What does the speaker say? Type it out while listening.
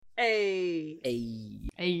Hey.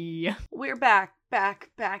 Hey. We're back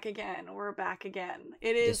again. We're back again.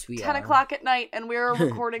 It is Yes, 10 o'clock at night, and we're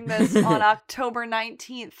recording this on October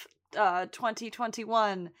 19th,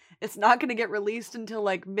 2021. It's not going to get released until,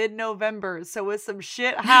 like, mid-November, so if some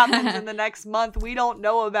shit happens in the next month, we don't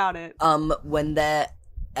know about it. When that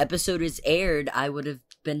episode is aired, I would have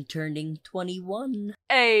been turning 21.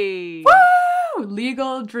 Hey. Woo!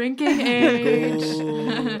 Legal drinking age.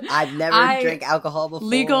 I've never drank alcohol before.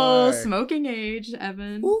 Legal smoking age,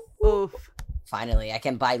 Evan. Oof. Finally, I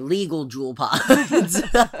can buy legal Juul pods.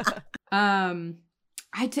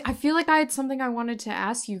 I feel like I had something I wanted to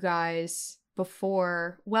ask you guys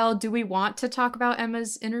before. Well, do we want to talk about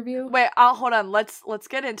Emma's interview? Wait, hold on. Let's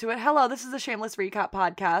get into it. Hello, this is the Shameless Recap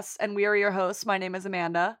Podcast, and we are your hosts. My name is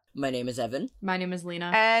Amanda. My name is Evan. My name is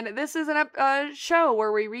Lena. And this is a show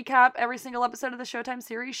where we recap every single episode of the Showtime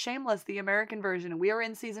series Shameless, the American version. We are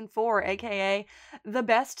in season 4, aka the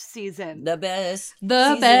best season. The best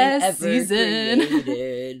season.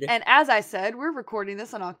 Created. And as I said, we're recording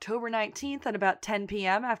this on October 19th at about 10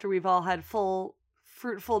 p.m. after we've all had full,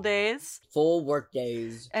 fruitful days. Full work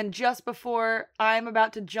days. And just before I'm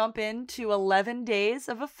about to jump into 11 days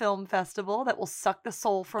of a film festival that will suck the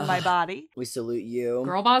soul from my body. We salute you.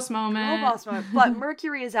 Girl boss moment. Girl boss moment. But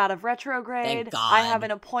Mercury is out of retrograde. Thank God. I have an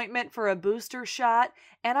appointment for a booster shot.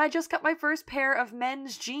 And I just got my first pair of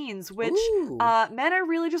men's jeans, which men are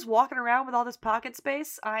really just walking around with all this pocket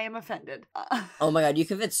space. I am offended. Oh my God, you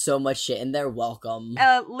can fit so much shit in there. Welcome.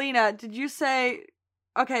 Lena, did you say...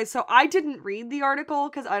 Okay, so I didn't read the article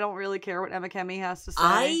because I don't really care what Emma Kemi has to say.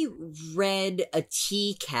 I read a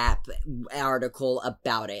TCAP article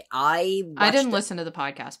about it. I didn't listen to the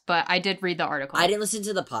podcast, but I did read the article. I didn't listen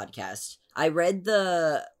to the podcast. I read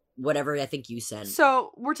the whatever I think you sent.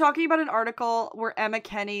 So we're talking about an article where Emma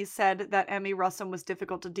Kenney said that Emmy Rossum was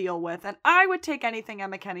difficult to deal with, and I would take anything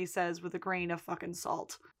Emma Kenney says with a grain of fucking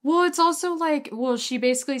salt. Well, it's also like, she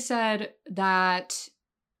basically said that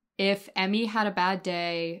if Emmy had a bad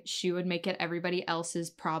day, she would make it everybody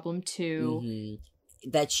else's problem too.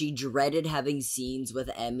 Mm-hmm. That she dreaded having scenes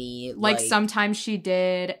with Emmy. Like sometimes she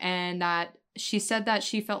did, and that she said that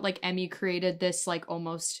she felt like Emmy created this like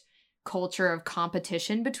almost culture of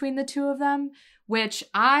competition between the two of them, which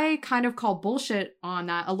I kind of call bullshit on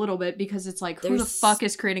that a little bit, because it's like, who the fuck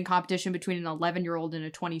is creating competition between an 11-year-old and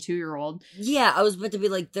a 22-year-old? Yeah, I was about to be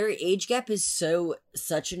like, their age gap is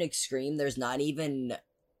such an extreme, there's not even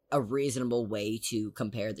a reasonable way to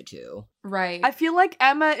compare the two. Right. I feel like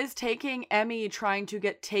Emma is taking Emmy trying to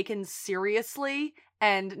get taken seriously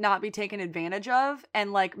and not be taken advantage of,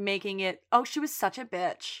 and like making it, oh, she was such a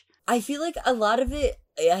bitch. I feel like a lot of it,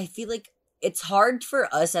 it's hard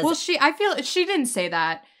for us as... Well, I feel she didn't say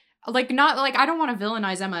that. Like, not, like, I don't want to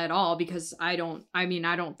villainize Emma at all, because I don't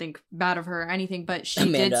think bad of her or anything, but she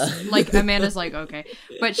Amanda. did, like, Amanda's like, okay.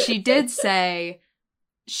 But she did say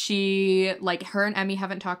she, like, her and Emmy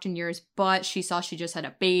haven't talked in years, but she saw she just had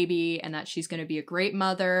a baby, and that she's going to be a great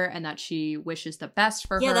mother, and that she wishes the best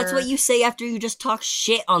for her. Yeah, that's what you say after you just talk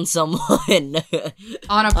shit on someone.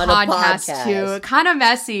 on a podcast, too. Kind of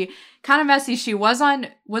messy. She was on,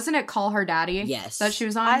 wasn't it Call Her Daddy? Yes. That she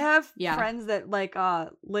was on? I have friends that, like,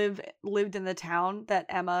 lived in the town that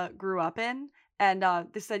Emma grew up in. And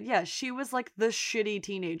they said, yeah, she was, like, the shitty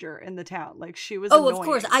teenager in the town. Like, she was annoying. Of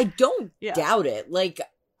course. I don't doubt it. Like,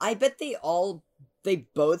 I bet they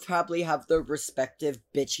both probably have the respective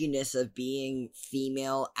bitchiness of being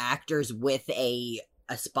female actors with a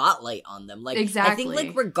spotlight on them. Like, exactly. I think,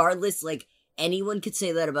 like, regardless, like, anyone could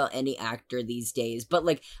say that about any actor these days, but,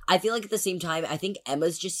 like, I feel like at the same time, I think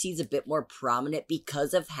Emma's just seems a bit more prominent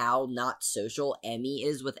because of how not social Emmy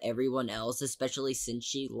is with everyone else, especially since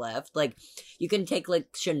she left. Like, you can take,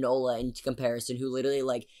 like, Shanola into comparison, who literally,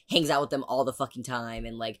 like, hangs out with them all the fucking time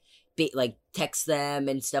and, like, texts them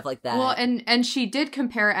and stuff like that. Well, and she did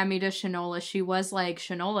compare Emmy to Shanola. She was like,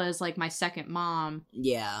 Shanola is, like, my second mom.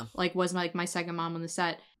 Yeah. Like, was, like, my second mom on the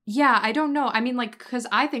set. Yeah, I don't know. I mean, like, because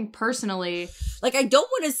I think personally... Like, I don't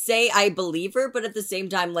want to say I believe her, but at the same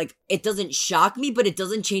time, like, it doesn't shock me, but it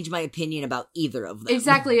doesn't change my opinion about either of them.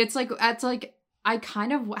 Exactly. It's like, I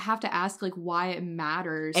kind of have to ask, like, why it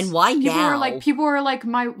matters. And why now? People are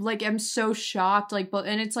like, I'm so shocked, like, but,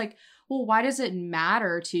 and it's like, well, why does it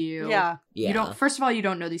matter to you? Yeah. You don't, first of all, you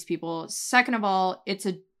don't know these people. Second of all, it's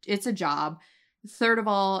a job. Third of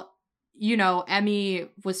all, you know, Emmy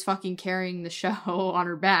was fucking carrying the show on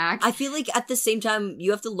her back. I feel like at the same time,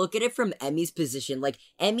 you have to look at it from Emmy's position. Like,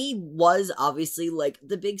 Emmy was obviously, like,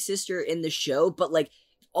 the big sister in the show, but, like,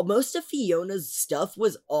 most of Fiona's stuff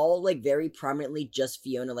was all, like, very prominently just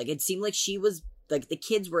Fiona. Like, it seemed like she was, like, the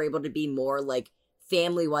kids were able to be more, like,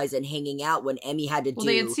 family-wise and hanging out when Emmy had to Well,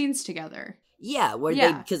 they had scenes together. Yeah, where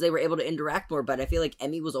Yeah. because they were able to interact more, but I feel like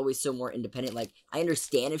Emmy was always so more independent. Like, I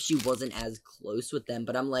understand if she wasn't as close with them,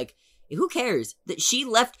 but I'm like, who cares? That she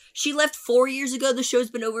left 4 years ago. The show's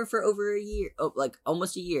been over for over a year. Oh, like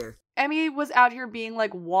almost a year. Emmy was out here being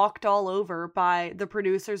like walked all over by the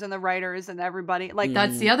producers and the writers and everybody. Like,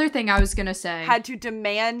 That's the other thing I was gonna say. had to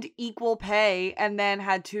demand equal pay and then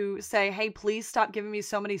had to say, hey, please stop giving me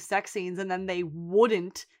so many sex scenes, and then they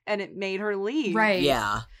wouldn't, and it made her leave. Right.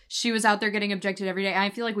 Yeah. She was out there getting objected every day. I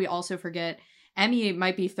feel like we also forget Emmy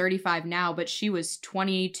might be 35 now, but she was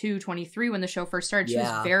 22, 23 when the show first started. She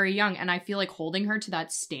was very young, and I feel like holding her to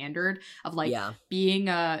that standard of like being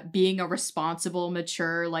a responsible,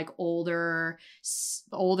 mature, like older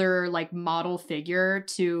like model figure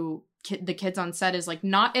to the kids on set is like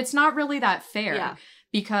it's not really that fair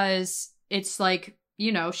because it's like,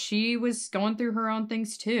 you know, she was going through her own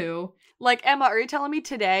things too. Like, Emma, are you telling me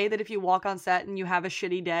today that if you walk on set and you have a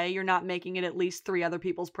shitty day, you're not making it at least 3 other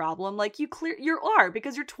people's problem? Like, you are,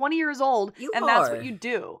 because you're 20 years old, that's what you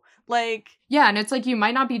do. Like... Yeah, and it's like, you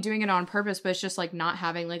might not be doing it on purpose, but it's just like not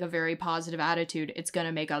having like a very positive attitude. It's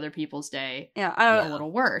gonna make other people's day a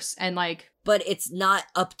little worse. And like... But it's not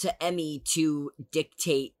up to Emmy to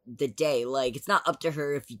dictate the day. Like, it's not up to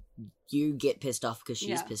her if you get pissed off because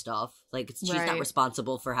she's pissed off. Like, she's not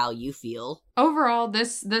responsible for how you feel. Overall,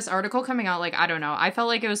 this article coming out, like, I don't know. I felt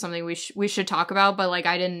like it was something we should talk about, but like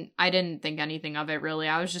I didn't think anything of it really.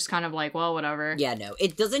 I was just kind of like, well, whatever. Yeah, no,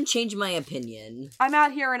 it doesn't change my opinion. I'm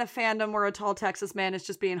out here in a fandom where a tall Texas man is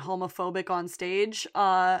just being homophobic on stage.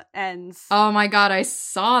 And oh my god, I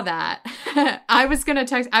saw that. I was gonna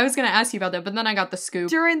ask you about that, but then I got the scoop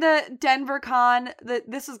during the Denver Con.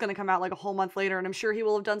 This is gonna come out like a whole month later, and I'm sure he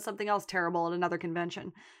will have done something else terrible at another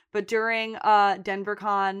convention. But during Denver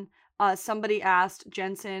Con, somebody asked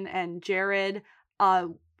Jensen and Jared,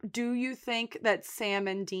 do you think that Sam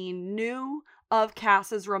and Dean knew of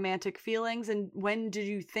Cass's romantic feelings, and when did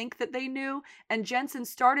you think that they knew? And Jensen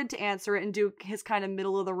started to answer it and do his kind of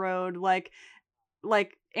middle of the road, like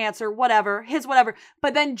answer whatever,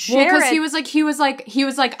 but then Jared, because he was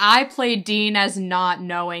like I played Dean as not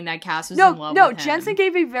knowing that Cass was in love with him. Jensen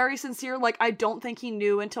gave a very sincere, like, I don't think he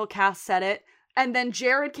knew until Cass said it. And then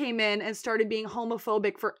Jared came in and started being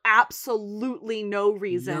homophobic for absolutely no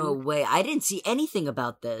reason. No way. I didn't see anything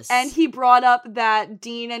about this. And he brought up that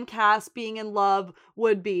Dean and Cass being in love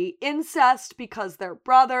would be incest because they're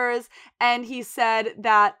brothers. And he said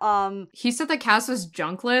that Cass was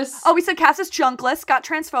junkless. Oh, he said Cass is junkless. Got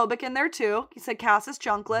transphobic in there too. He said Cass is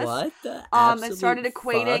junkless. What the and started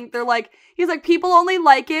equating. They're like, he's like, people only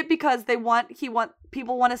like it because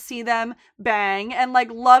people want to see them bang and like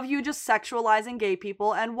love you just sexualizing gay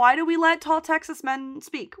people. And why do we let tall Texas men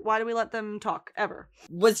speak? Why do we let them talk ever?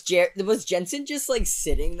 Was Jensen just like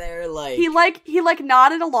sitting there like he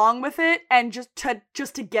nodded along with it and just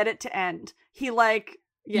to get it to end. He like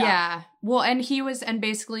yeah. Well, and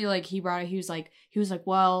basically like he was like,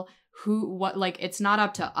 well, what, like, it's not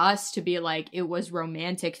up to us to be like, it was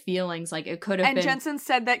romantic feelings, like, it could have been. And Jensen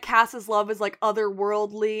said that Cass's love is like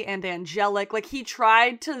otherworldly and angelic. Like, he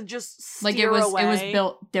tried to just steer away. It was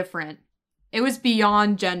built different. It was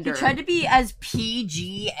beyond gender. He tried to be as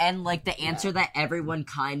PG and like the answer that everyone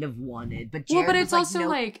kind of wanted, but Jared it's was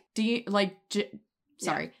like,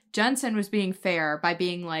 no. Jensen was being fair by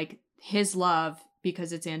being like, his love,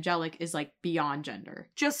 because it's angelic, is like beyond gender.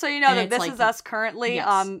 Just so you know that this is us currently.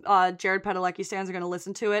 Yes. Jared Padalecki stands are going to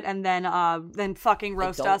listen to it and then fucking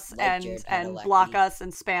roast us and block us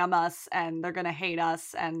and spam us, and they're going to hate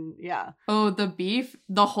us, and yeah. Oh, the beef,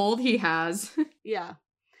 the hold he has. Yeah.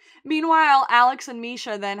 Meanwhile, Alex and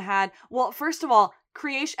Misha then had, well, first of all,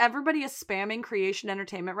 everybody is spamming Creation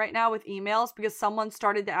Entertainment right now with emails because someone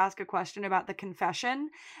started to ask a question about the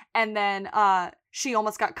confession, and then she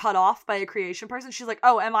almost got cut off by a Creation person. She's like,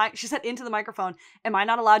 she said into the microphone, am I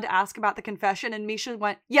not allowed to ask about the confession? And Misha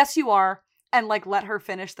went, yes, you are, and like let her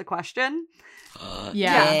finish the question.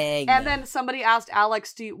 Yeah. Dang. And then somebody asked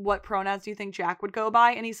Alex, what pronouns do you think Jack would go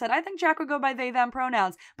by? And he said, I think Jack would go by they, them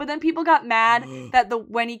pronouns. But then people got mad that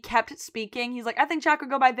when he kept speaking, he's like, I think Jack would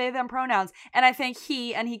go by they, them pronouns. And I think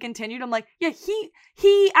he continued. I'm like, yeah,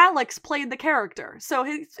 Alex played the character. So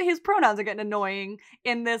his pronouns are getting annoying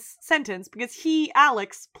in this sentence because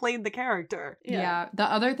Alex played the character. Yeah. The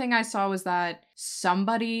other thing I saw was that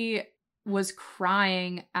somebody was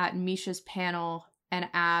crying at Misha's panel and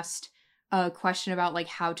asked a question about like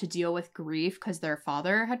how to deal with grief because their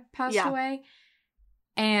father had passed away.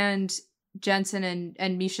 And Jensen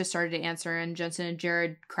and Misha started to answer, and Jensen and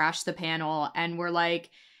Jared crashed the panel and were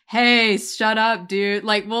like, hey, shut up, dude.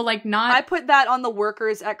 Like, well, like not. I put that on the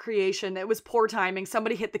workers at creation. It was poor timing.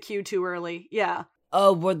 Somebody hit the queue too early. Yeah.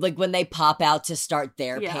 Oh, like when they pop out to start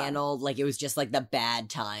their Yeah. panel, like it was just like the bad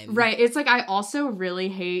time. Right. It's like, I also really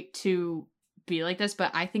hate to be like this,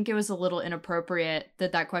 but I think it was a little inappropriate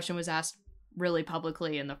that question was asked really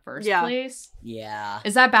publicly in the first place. Yeah.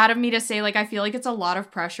 Is that bad of me to say? Like, I feel like it's a lot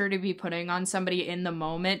of pressure to be putting on somebody in the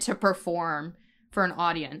moment to perform for an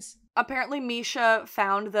audience. Apparently Misha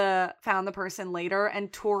found the person later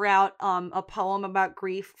and tore out a poem about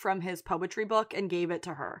grief from his poetry book and gave it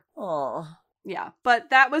to her. Oh. Yeah,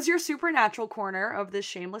 but that was your supernatural corner of this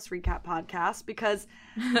shameless recap podcast, because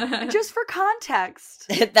just for context,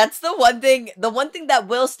 That's the one thing that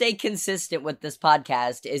will stay consistent with this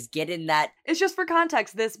podcast is getting that. it's just for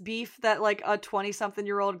context, this beef that like a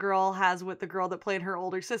 20-something-year-old girl has with the girl that played her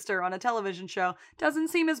older sister on a television show doesn't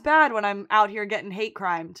seem as bad when I'm out here getting hate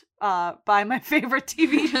crimed by my favorite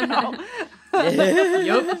TV show.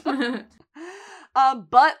 Yup.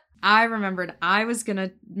 But I remembered I was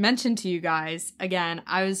gonna mention to you guys, again,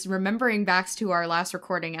 I was remembering back to our last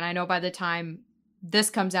recording, and I know by the time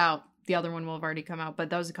this comes out, the other one will have already come out,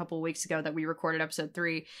 but that was a couple of weeks ago that we recorded episode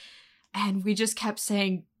 3, and we just kept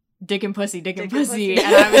saying dick and pussy, dick and pussy,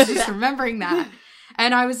 and I was just remembering that.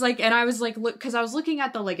 And I was like, look, because I was looking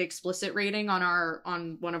at the like explicit rating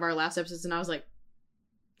on one of our last episodes, and I was like,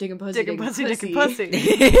 dick and pussy, dick and pussy, dick and pussy.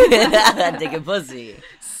 Dick and pussy.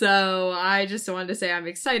 So I just wanted to say I'm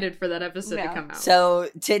excited for that episode to come out. So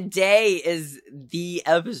today is the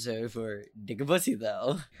episode for Dick and Pussy,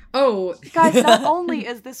 though. Oh, Guys, not only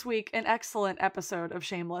is this week an excellent episode of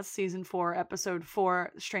Shameless, Season 4, Episode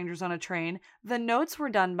 4, Strangers on a Train, the notes were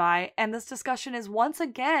done by, and this discussion is once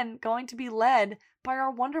again going to be led by our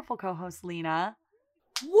wonderful co-host, Lena.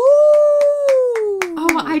 Woo!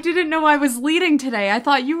 Oh, I didn't know I was leading today. I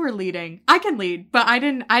thought you were leading. I can lead, but I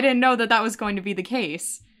didn't know that was going to be the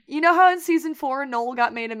case. You know how in Season 4, Noel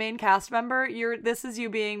got made a main cast member? This is you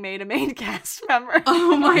being made a main cast member.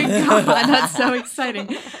 Oh my god, that's so exciting.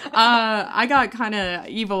 I got kind of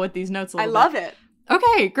evil with these notes a little bit. I love it.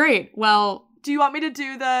 Okay, great. Well, do you want me to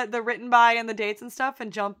do the written by and the dates and stuff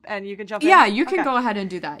and you can jump in? Yeah, you can go ahead and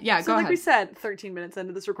do that. Yeah, so go like ahead. We said, 13 minutes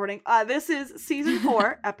into this recording, this is Season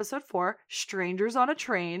 4, Episode 4, Strangers on a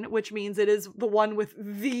Train, which means it is the one with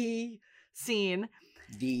the scene.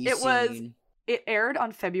 It aired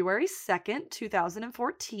on February 2nd,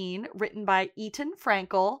 2014, written by Eaton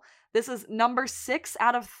Frankel. This is number 6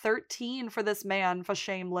 out of 13 for this man, for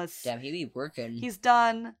Shameless. Damn, he be working. He's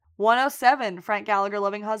done 107, Frank Gallagher,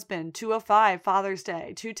 Loving Husband, 205, Father's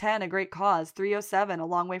Day, 210, A Great Cause, 307, A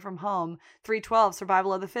Long Way From Home, 312,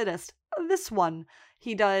 Survival of the Fittest. This one,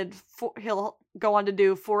 he'll go on to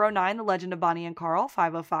do 409, The Legend of Bonnie and Carl,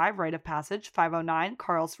 505, Rite of Passage, 509,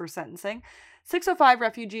 Carl's First Sentencing, 605,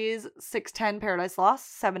 Refugees, 610, Paradise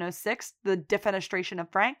Lost, 706, The Defenestration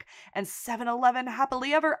of Frank, and 711,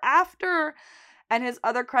 Happily Ever After. And his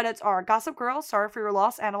other credits are Gossip Girl, Sorry for Your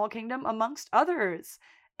Loss, Animal Kingdom, amongst others.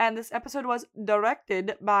 And this episode was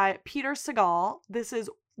directed by Peter Segal. This is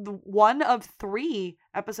one of 3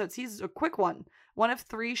 episodes. He's a quick one. One of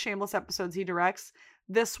 3 Shameless episodes he directs.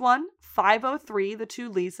 This one, 503, The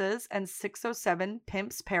Two Lisas, and 607,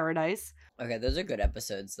 Pimp's Paradise. Okay, those are good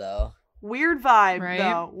episodes, though. Weird vibe, right?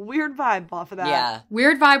 Though. Weird vibe off of that. Yeah.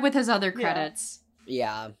 Weird vibe with his other credits.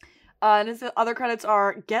 Yeah. And his other credits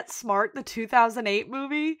are Get Smart, the 2008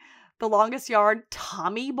 movie, The Longest Yard,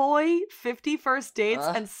 Tommy Boy, 50 First Dates,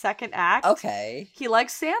 and Second Act. Okay. He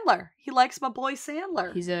likes Sandler. He likes my boy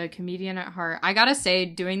Sandler. He's a comedian at heart. I gotta say,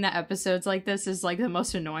 doing the episodes like this is like the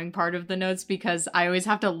most annoying part of the notes because I always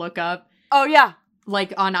have to look up. Oh, yeah.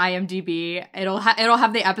 Like on IMDb, it'll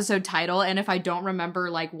have the episode title, and if I don't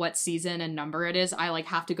remember like what season and number it is, I like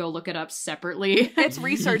have to go look it up separately. It's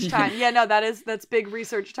research time. Yeah, no, that's big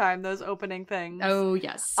research time, those opening things. Oh,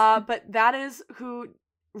 yes. But that is who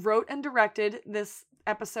wrote and directed this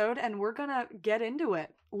episode, and we're gonna get into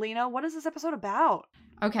it. Lena, what is this episode about?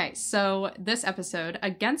 Okay, so this episode,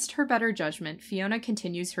 against her better judgment, Fiona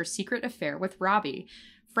continues her secret affair with Robbie.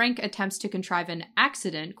 Frank attempts to contrive an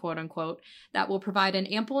accident, quote unquote, that will provide an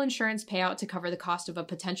ample insurance payout to cover the cost of a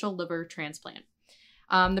potential liver transplant.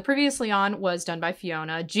 The previously on was done by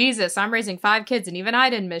Fiona. Jesus, I'm raising 5 kids and even I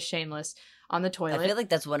didn't miss Shameless on the toilet. I feel like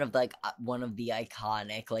that's one of the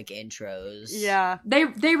iconic like intros. Yeah. They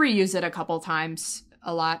reuse it a couple times,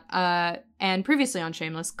 a lot. And previously on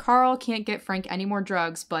Shameless, Carl can't get Frank any more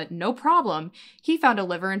drugs, but no problem. He found a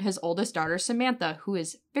liver in his oldest daughter, Samantha, who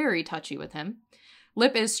is very touchy with him.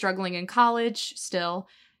 Lip is struggling in college still.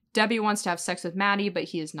 Debbie wants to have sex with Maddie, but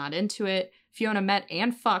he is not into it. Fiona met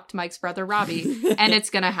and fucked Mike's brother Robbie, and it's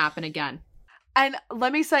gonna happen again. And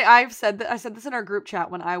let me say, I said this in our group chat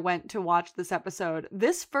when I went to watch this episode.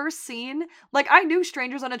 This first scene, like, I knew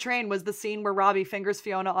Strangers on a Train was the scene where Robbie fingers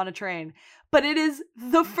Fiona on a train, but it is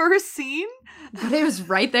the first scene. But it was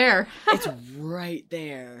right there. It's right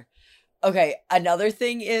there. Okay, another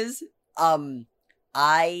thing is,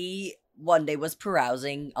 I one day was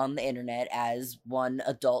carousing on the internet as one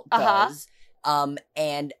adult does,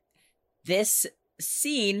 and this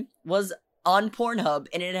scene was on Pornhub,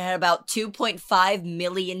 and it had about 2.5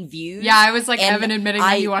 million views. Yeah, I was like, and Evan admitting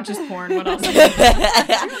that he watches porn. What else?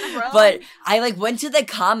 But I like went to the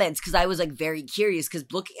comments because I was like very curious, because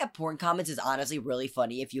looking at porn comments is honestly really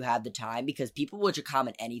funny if you have the time, because people will just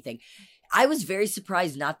comment anything. I was very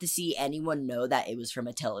surprised not to see anyone know that it was from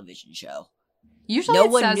a television show. Usually No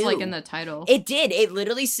it one says knew. like in the title. It did. It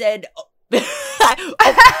literally said.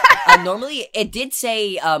 Normally, it did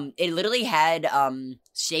say. It literally had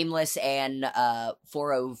Shameless and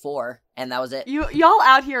 404, and that was it. Y'all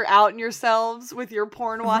out here outing yourselves with your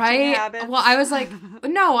porn watching Right? habits. Well, I was like,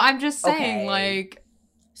 no, I'm just saying, Okay. like,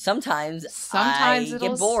 Sometimes Sometimes I it'll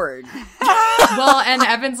get bored. and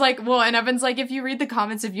Evan's like, if you read the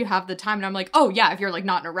comments, if you have the time, and I'm like, oh yeah, if you're like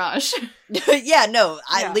not in a rush, Yeah, no,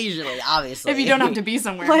 I Yeah. leisurely, obviously. if you don't have to be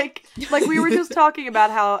somewhere. like we were just talking about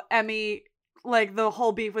how Emmy, like the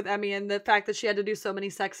whole beef with Emmy and the fact that she had to do so many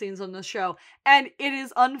sex scenes on the show, and it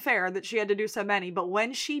is unfair that she had to do so many, but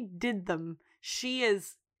when she did them, she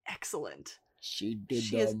is excellent. She did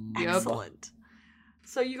She is them. excellent.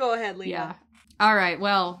 So you go ahead, Lena. Yeah. All right.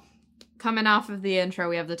 Well, coming off of the intro,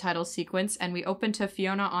 we have the title sequence, and we open to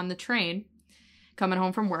Fiona on the train, coming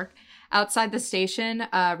home from work. Outside the station,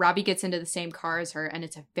 Robbie gets into the same car as her, and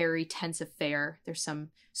it's a very tense affair. There's some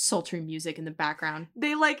sultry music in the background.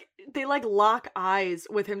 They lock eyes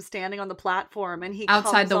with him standing on the platform, and he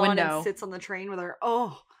Outside comes the on window. and sits on the train with her.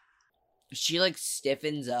 Oh, She like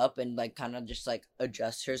stiffens up and like kind of just like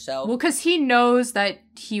adjusts herself. Well, because he knows that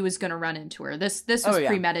he was going to run into her. This was Oh, yeah.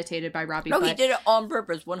 premeditated by Robbie. No, he but did it on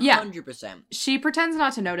purpose, 100%. she pretends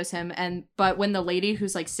not to notice him, but when the lady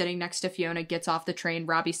who's like sitting next to Fiona gets off the train,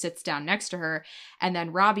 Robbie sits down next to her, and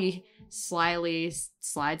then Robbie slyly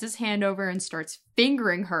slides his hand over and starts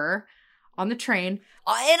fingering her on the train.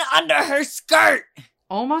 And under her skirt!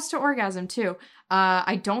 Almost to orgasm, too.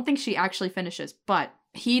 I don't think she actually finishes, but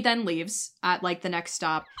he then leaves at like the next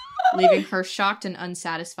stop, leaving her shocked and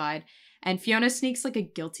unsatisfied. And Fiona sneaks like a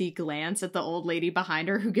guilty glance at the old lady behind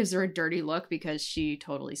her, who gives her a dirty look because she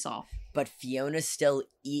totally saw. But Fiona's still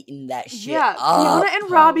eating that shit yeah. up. Fiona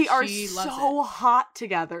and Robbie are she loves so hot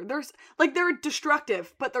together. They're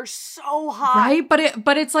destructive, but they're so hot. Right?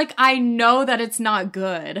 But it's like, I know that it's not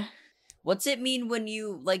good. What's it mean when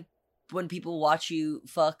you, like, when people watch you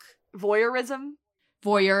fuck? Voyeurism.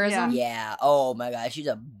 Voyeurism. Yeah. Oh my god, she's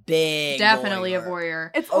a big Definitely a voyeur.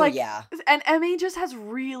 voyeur. It's Oh like, yeah. and Emmy just has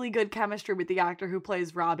really good chemistry with the actor who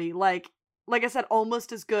plays Robbie. Like I said,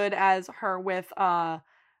 almost as good as her with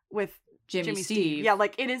Jimmy Steve. Steve. Yeah,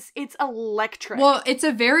 like it's electric. Well, it's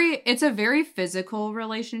a very physical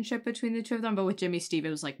relationship between the two of them, but with Jimmy Steve, it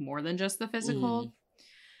was like more than just the physical.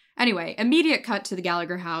 Anyway, immediate cut to the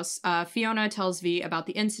Gallagher house. Fiona tells V about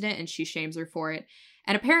the incident, and she shames her for it.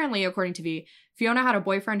 And apparently, according to V, Fiona had a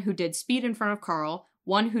boyfriend who did speed in front of Carl,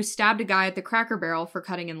 one who stabbed a guy at the Cracker Barrel for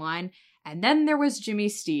cutting in line, and then there was Jimmy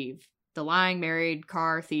Steve, the lying married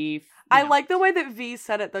car thief. I like the way that V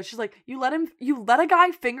said it though. She's like, you let a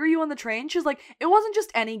guy finger you on the train? She's like, it wasn't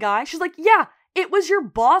just any guy. She's like, yeah, it was your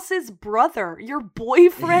boss's brother, your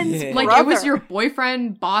boyfriend's Like, brother. it was your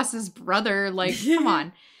boyfriend, boss's brother. Like, come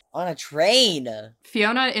on. On a train.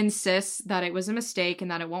 Fiona insists that it was a mistake and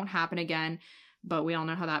that it won't happen again, but we all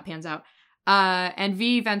know how that pans out. And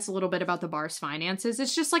V vents a little bit about the bar's finances.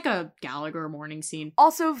 It's just like a Gallagher morning scene.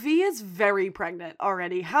 Also, V is very pregnant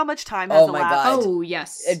already. How much time has Oh my elapsed? God. Oh,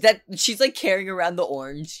 yes. That she's like carrying around the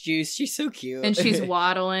orange juice. She's so cute. And she's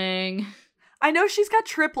waddling. I know she's got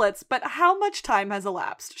triplets, but how much time has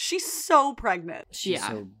elapsed? She's so pregnant. She's Yeah.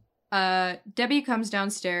 so Debbie comes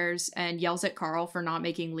downstairs and yells at Carl for not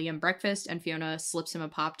making Liam breakfast, and Fiona slips him a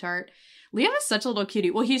Pop-Tart. Liam is such a little cutie.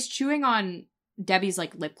 Well, he's chewing on Debbie's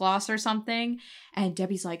like lip gloss or something, and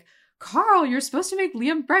Debbie's like, Carl, you're supposed to make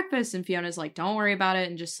Liam breakfast, and Fiona's like, don't worry about it,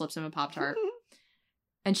 and just slips him a Pop-Tart.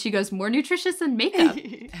 And she goes, more nutritious than makeup.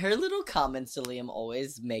 her little comments to Liam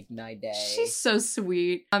always make my day. She's so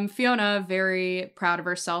sweet. Fiona, very proud of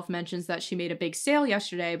herself, mentions that she made a big sale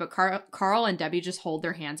yesterday, but Carl and Debbie just hold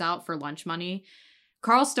their hands out for lunch money.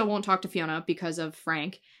 Carl still won't talk to Fiona because of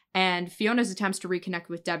Frank, and Fiona's attempts to reconnect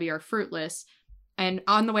with Debbie are fruitless. And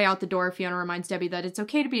on the way out the door, Fiona reminds Debbie that it's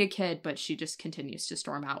okay to be a kid, but she just continues to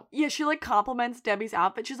storm out. Yeah, she like compliments Debbie's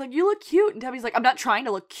outfit. She's like, you look cute. And Debbie's like, I'm not trying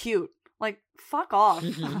to look cute. Like, fuck off.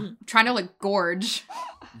 Trying to like gorge.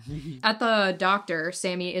 At the doctor,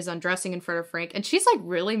 Sammy is undressing in front of Frank, and she's like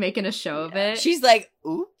really making a show of it. She's like,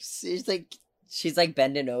 oops. She's like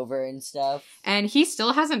bending over and stuff. And he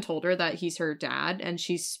still hasn't told her that he's her dad, and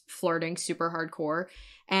she's flirting super hardcore.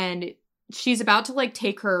 And she's about to like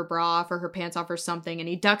take her bra off or her pants off or something, and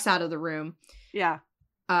he ducks out of the room. Yeah.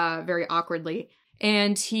 Very awkwardly.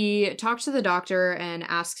 And he talks to the doctor and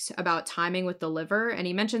asks about timing with the liver, and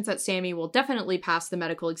he mentions that Sammy will definitely pass the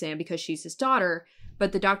medical exam because she's his daughter,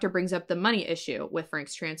 but the doctor brings up the money issue with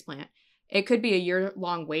Frank's transplant. It could be a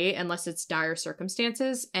year-long wait unless it's dire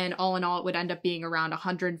circumstances, and all in all, it would end up being around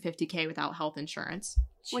 $150K without health insurance.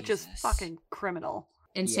 Which is fucking criminal.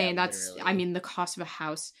 Insane. Yeah, That's, literally. I mean, the cost of a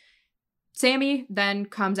house. Sammy then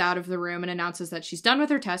comes out of the room and announces that she's done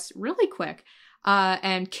with her tests really quick,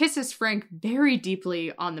 and kisses Frank very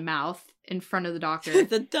deeply on the mouth in front of the doctor.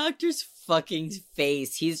 The doctor's fucking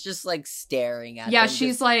face. He's just like staring at Yeah, them,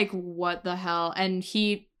 she's just- like, what the hell? And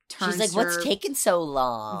he turns She's like, to what's her taking so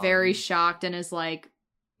long? very shocked and is like,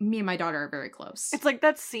 me and my daughter are very close. It's like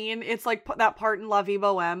that scene. It's like that part in La Vie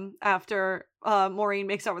Boheme after Maureen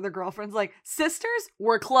makes out with her girlfriends. Like, sisters,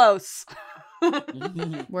 we're close.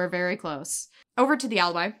 We're very close. Over to the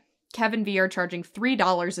alibi. Kev and V are charging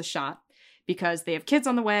 $3 a shot because they have kids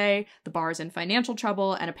on the way, the bar is in financial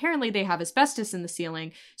trouble, and apparently they have asbestos in the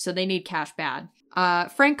ceiling, so they need cash bad.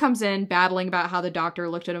 Frank comes in babbling about how the doctor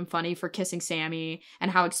looked at him funny for kissing Sammy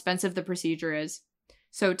and how expensive the procedure is.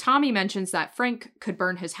 So Tommy mentions that Frank could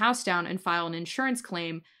burn his house down and file an insurance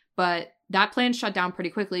claim, but that plan shut down pretty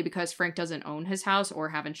quickly because Frank doesn't own his house or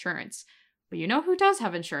have insurance. But you know who does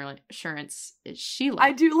have insurance? Is Sheila.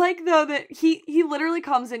 I do like, though, that he literally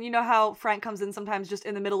comes in. You know how Frank comes in sometimes just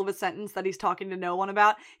in the middle of a sentence that he's talking to no one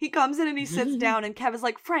about? He comes in and he sits down, and Kev is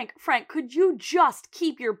like, Frank, could you just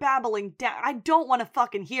keep your babbling down? I don't want to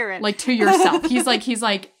fucking hear it. Like, to yourself. He's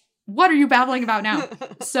like, what are you babbling about now?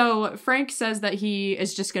 So Frank says that he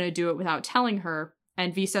is just going to do it without telling her.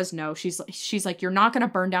 And V says no. She's like, you're not going to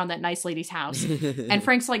burn down that nice lady's house. And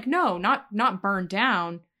Frank's like, no, not burn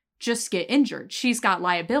down. Just get injured. She's got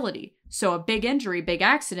liability. So a big injury, big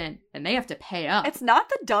accident, and they have to pay up. It's not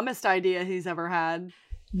the dumbest idea he's ever had.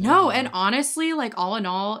 No, and honestly, like, all in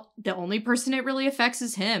all, the only person it really affects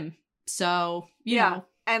is him. So, you know.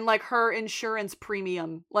 And like her insurance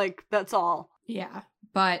premium. Like, that's all. Yeah.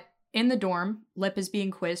 But in the dorm, Lip is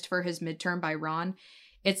being quizzed for his midterm by Ron.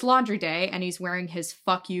 It's laundry day, and he's wearing his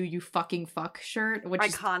fuck you, you fucking fuck shirt, which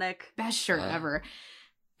Iconic. is the best shirt ever.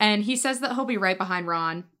 And he says that he'll be right behind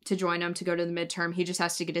Ron to join him to go to the midterm. He just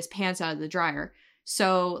has to get his pants out of the dryer.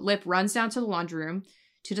 So Lip runs down to the laundry room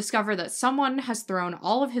to discover that someone has thrown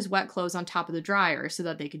all of his wet clothes on top of the dryer so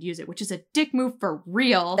that they could use it, which is a dick move for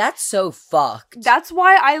real. That's so fucked. That's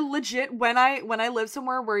why I legit, when I lived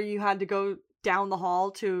somewhere where you had to go down the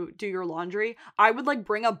hall to do your laundry, I would like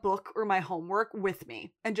bring a book or my homework with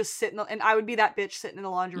me and just sit and I would be that bitch sitting in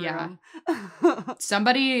the laundry room.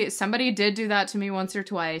 Somebody did do that to me once or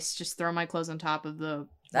twice, just throw my clothes on top of the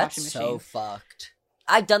washing That's machine. so fucked.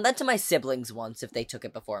 I've done that to my siblings once if they took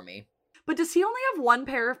it before me. But does he only have one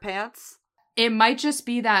pair of pants? It might just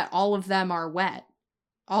be that all of them are wet.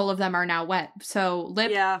 All of them are now wet. So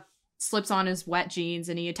Lip slips on his wet jeans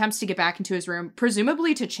and he attempts to get back into his room,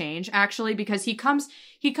 presumably to change, actually, because he comes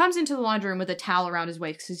into the laundry room with a towel around his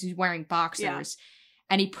waist because he's wearing boxers.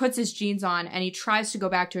 And he puts his jeans on and he tries to go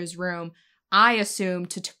back to his room, I assume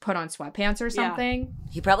to put on sweatpants or something.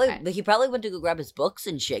 He probably went to go grab his books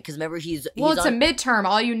and shit, because remember he's it's a midterm.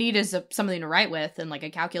 All you need is something to write with and like a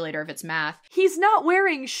calculator if it's math. He's not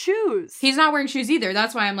wearing shoes. He's not wearing shoes either.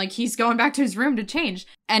 That's why I'm like, he's going back to his room to change.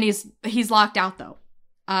 And he's locked out though.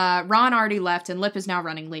 Ron already left and Lip is now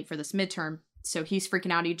running late for this midterm. So he's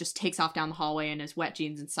freaking out. He just takes off down the hallway in his wet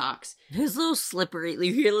jeans and socks. His little slippery,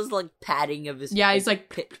 you hear his like patting of his. Yeah, he's like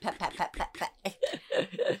pat, pat, pat, pat,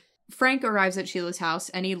 pat. Frank arrives at Sheila's house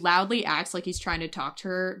and he loudly acts like he's trying to talk to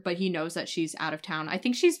her, but he knows that she's out of town. I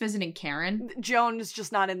think she's visiting Karen. Joan is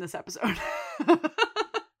just not in this episode.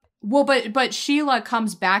 Well, but Sheila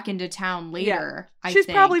comes back into town later. Yeah. I She's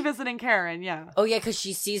think. probably visiting Karen. Yeah. Oh yeah, because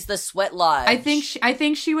she sees the sweat lodge. I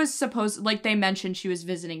think she was supposed, like they mentioned, she was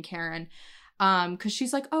visiting Karen, because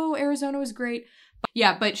she's like, oh, Arizona was great.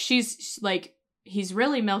 But she's like, he's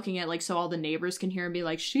really milking it, like so all the neighbors can hear and be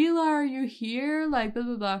like, Sheila, are you here? Like blah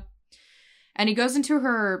blah blah. And he goes into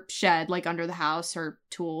her shed, like under the house, her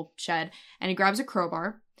tool shed, and he grabs a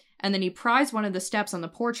crowbar, and then he pries one of the steps on the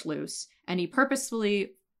porch loose, and he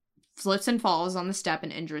purposefully slips and falls on the step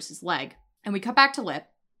and injures his leg. And we cut back to Lip,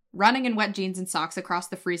 running in wet jeans and socks across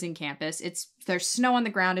the freezing campus. There's snow on the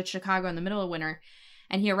ground in Chicago in the middle of winter,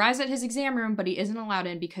 And he arrives at his exam room, but he isn't allowed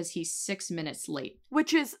in because he's 6 minutes late.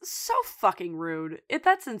 Which is so fucking rude.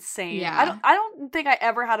 That's insane. Yeah. I don't think I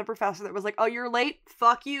ever had a professor that was like, oh, you're late?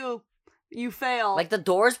 Fuck you. You fail. Like, the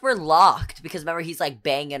doors were locked because remember he's like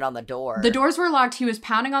banging on the door. The doors were locked. He was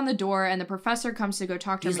pounding on the door, and the professor comes to go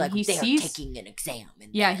talk to He's him. like, And he they're sees, taking an exam.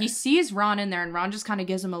 yeah, he sees Ron in there, and Ron just kind of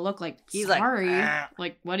gives him a look like, He's like, sorry, "Ah."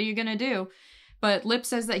 like, what are you gonna do? But Lip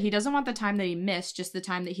says that he doesn't want the time that he missed, just the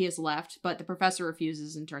time that he has left. But the professor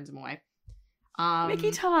refuses and turns him away.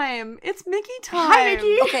 Mickey time. It's Mickey time. Hi,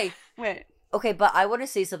 Mickey. Okay, Wait. okay, but I want to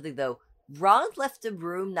say something though. Ron left the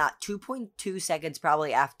room not 2.2 seconds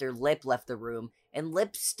probably after Lip left the room, and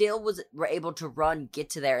Lip still were able to run, get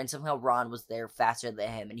to there, and somehow Ron was there faster than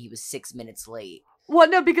him, and he was 6 minutes late. Well,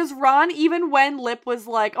 no, because Ron, even when Lip was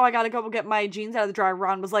like, oh, I gotta go get my jeans out of the dryer,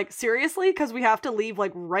 Ron was like, seriously? Because we have to leave,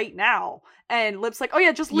 like, right now. And Lip's like, oh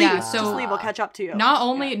yeah, just leave. Yeah, Just so- leave, I'll catch up to you. Not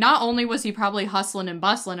only was he probably hustling and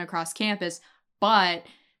bustling across campus, but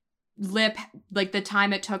Lip, like the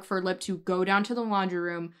time it took for Lip to go down to the laundry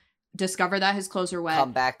room, discover that his clothes are wet,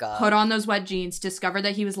 Come back up. put on those wet jeans, discover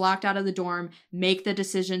that he was locked out of the dorm, make the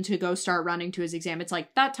decision to go start running to his exam. It's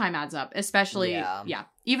like, that time adds up, especially, Yeah.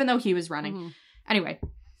 even though he was running. Mhm. Anyway,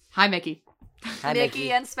 hi, Mickey. Hi,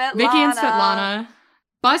 Mickey and Svetlana. Mickey and Svetlana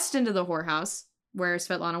bust into the whorehouse where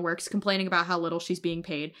Svetlana works, complaining about how little she's being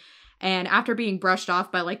paid. And after being brushed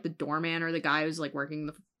off by, like, the doorman or the guy who's, like, working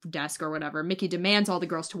the desk or whatever, Mickey demands all the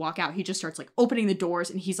girls to walk out. He just starts, like, opening the doors,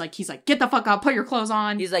 and he's like, get the fuck up, put your clothes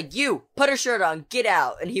on. He's like, you, put a shirt on, get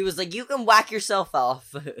out. And he was like, you can whack yourself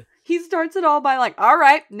off. He starts it all by like, all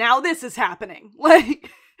right, now this is happening. Like,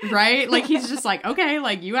 Right? Like, he's just like, okay,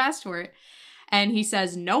 like, you asked for it. And he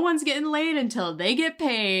says, no one's getting laid until they get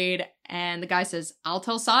paid. And the guy says, I'll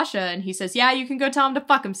tell Sasha. And he says, yeah, you can go tell him to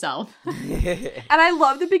fuck himself. and I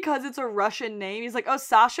love that because it's a Russian name. He's like, oh,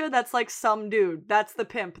 Sasha, that's like some dude. That's the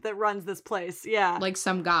pimp that runs this place. Yeah. Like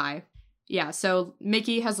some guy. Yeah, so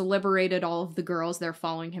Mickey has liberated all of the girls. They're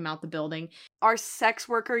following him out the building. Our sex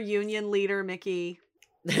worker union leader, Mickey.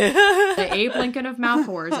 The Abe Lincoln of mouth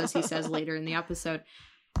whores, as he says later in the episode.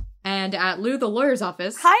 And at Lou the lawyer's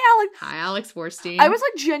office. Hi, Alex. Hi, Alex Borstein. I was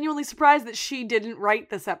like genuinely surprised that she didn't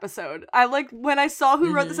write this episode. I like when I saw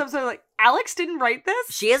who wrote this episode, I'm like, Alex didn't write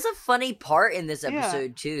this? She has a funny part in this Yeah.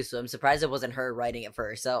 episode too, so I'm surprised it wasn't her writing it for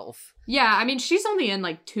herself. Yeah, I mean, she's only in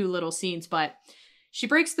like 2 little scenes, but she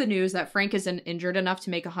breaks the news that Frank isn't injured enough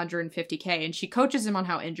to make $150K, and she coaches him on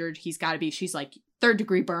how injured he's got to be. She's like,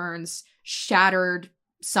 3rd-degree burns, shattered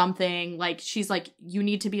something. Like, she's like, you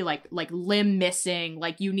need to be like limb missing.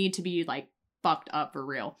 Like, you need to be like fucked up for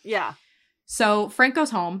real. Yeah. So Frank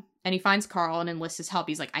goes home and he finds Carl and enlists his help.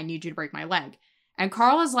 He's like, I need you to break my leg. And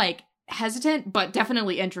Carl is like hesitant, but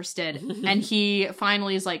definitely interested. And he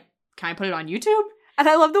finally is like, can I put it on YouTube? And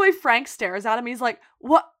I love the way Frank stares at him. He's like,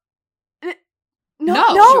 what?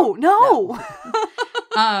 No. No.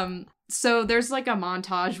 So there's like a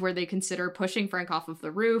montage where they consider pushing Frank off of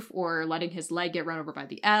the roof or letting his leg get run over by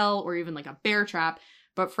the L or even like a bear trap.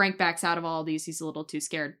 But Frank backs out of all of these. He's a little too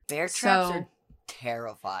scared. Bear traps So- are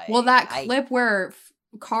terrifying. Well, that clip where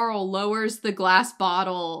Carl lowers the glass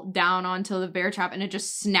bottle down onto the bear trap and it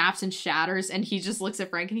just snaps and shatters. And he just looks at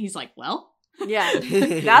Frank and he's like, well, Yeah.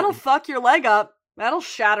 That'll fuck your leg up. That'll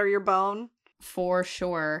shatter your bone. for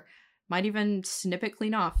sure. Might even snip it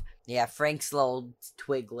clean off. Yeah, Frank's little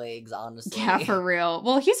twig legs, honestly. Yeah, for real.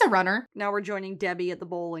 Well, he's a runner. Now we're joining Debbie at the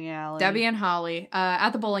bowling alley. Debbie and Holly.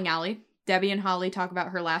 At the bowling alley, Debbie and Holly talk about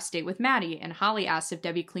her last date with Maddie, and Holly asks if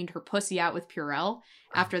Debbie cleaned her pussy out with Purell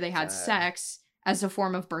after they had God. sex as a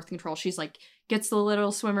form of birth control. She's like, gets the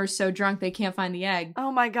little swimmers so drunk they can't find the egg.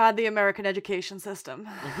 Oh my god, the American education system.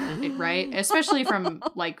 Right? Especially from,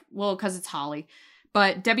 like, well, because it's Holly.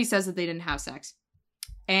 But Debbie says that they didn't have sex.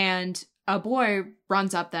 And a boy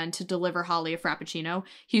runs up then to deliver Holly a Frappuccino.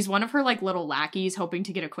 He's one of her, like, little lackeys hoping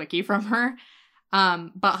to get a quickie from her.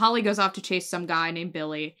 But Holly goes off to chase some guy named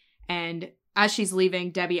Billy. And as she's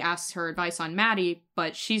leaving, Debbie asks her advice on Maddie,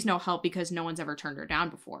 but she's no help because no one's ever turned her down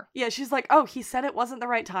before. Yeah, she's like, oh, he said it wasn't the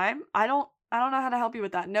right time? I don't know how to help you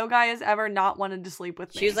with that. No guy has ever not wanted to sleep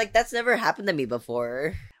with me. She was like, that's never happened to me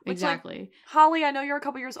before. Which, Exactly. Holly, I know you're a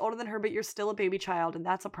couple years older than her, but you're still a baby child, and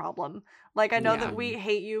that's a problem. Like, I know Yeah. that we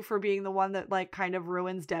hate you for being the one that, like, kind of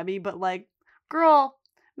ruins Debbie, but, like, girl,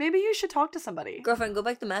 maybe you should talk to somebody. Girlfriend, go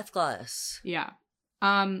back to math class. Yeah.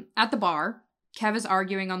 At the bar, Kev is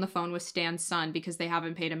arguing on the phone with Stan's son because they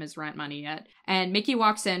haven't paid him his rent money yet. And Mickey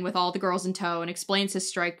walks in with all the girls in tow and explains his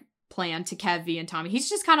strike plan to Kev, V, and Tommy. He's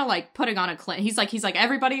just kind of like putting on a he's like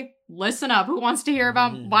everybody listen up. Who wants to hear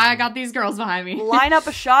about why I got these girls behind me? Line up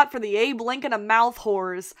a shot for the Abe Lincoln of mouth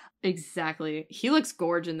whores. Exactly. He looks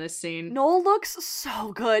gorge in this scene. Noel looks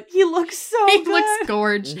so good. He looks so He good. looks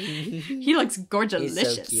gorge. He looks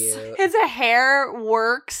gorgelicious. He's so cute. His hair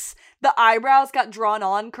works. The eyebrows got drawn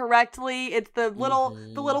on correctly. It's the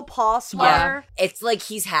little paw sweater. It's like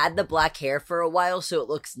he's had the black hair for a while, so it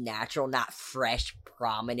looks natural, not fresh,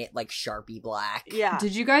 prominent, like Sharpie black. Yeah.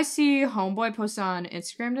 Did you guys see Homeboy post on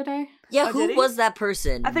Instagram today? Yeah, Oh, did who he? was that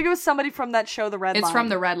person? I think it was somebody from that show, The Red Line. It's from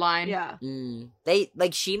the Red Line. Yeah. They,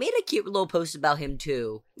 like, she made a cute little post about him,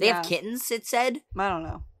 too. They have Yeah. kittens, it said. I don't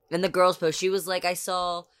know. In the girls' post, she was like, I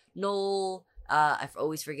saw Noel, I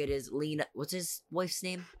always forget his, Lena, what's his wife's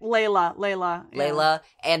name? Layla. Yeah. Layla.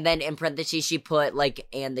 And then in parentheses, she put, like,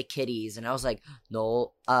 and the kitties. And I was like,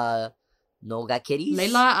 Noel got kitties?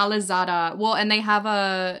 Layla Alizada. Well, and they have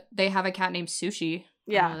a cat named Sushi.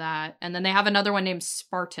 I Yeah. know that. And then they have another one named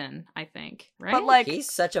Spartan, I think. Right? But, like,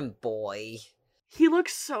 He's such a boy. he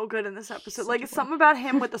looks so good in this episode. Such Like, a it's boy. something about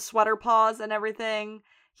him with the sweater paws and everything.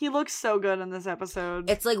 He looks so good in this episode.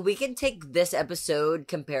 It's like we can take this episode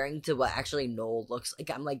comparing to what actually Noel looks like.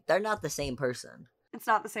 I'm like, they're not the same person. It's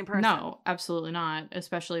not the same person. No, absolutely not.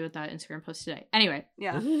 Especially with that Instagram post today. Anyway,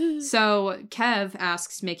 Yeah. so Kev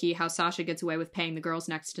asks Mickey how Sasha gets away with paying the girls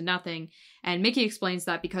next to nothing. And Mickey explains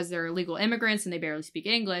that because they're illegal immigrants and they barely speak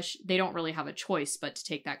English, they don't really have a choice but to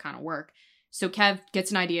take that kind of work. So Kev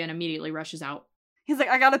gets an idea and immediately rushes out. He's like,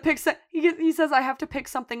 I gotta pick he says, I have to pick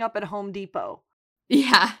something up at Home Depot.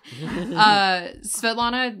 Yeah.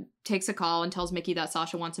 Svetlana takes a call and tells Mickey that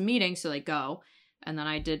Sasha wants a meeting, so they go. And then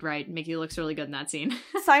I did right. Mickey looks really good in that scene.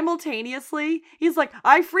 Simultaneously, he's like,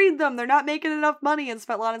 I freed them. They're not making enough money. And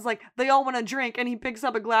Svetlana's like, they all want to drink. And he picks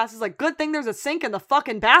up a glass. He's like, good thing there's a sink in the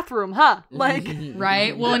fucking bathroom, huh? Like,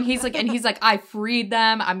 Right? Well, and he's like, I freed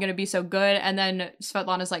them. I'm gonna be so good. And then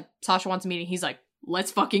Svetlana's like, Sasha wants a meeting. He's like,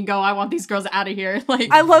 let's fucking go. I want these girls out of here.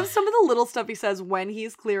 Like, I love some of the little stuff he says when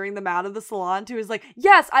he's clearing them out of the salon too. He's like,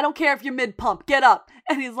 yes, I don't care if you're mid-pump. Get up.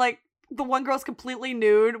 And he's like, the one girl's completely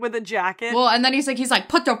nude with a jacket. well, and then he's like,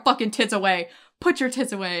 put your fucking tits away. Put your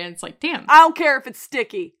tits away. And it's like, damn. I don't care if it's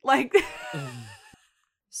sticky. Like,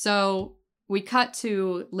 So we cut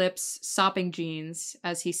to Lips sopping jeans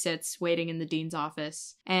as he sits waiting in the dean's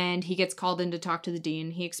office, and he gets called in to talk to the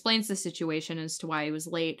dean. He explains the situation as to why he was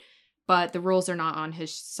late, but the rules are not on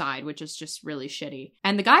his side, which is just really shitty.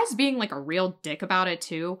 And the guy's being like a real dick about it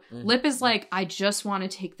too. Lip is like, I just want to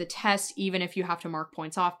take the test, even if you have to mark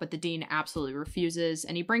points off, but the dean absolutely refuses.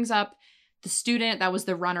 And he brings up the student that was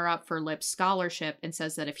the runner-up for Lip's scholarship and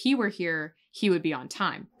says that if he were here, he would be on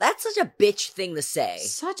time. That's such a bitch thing to say.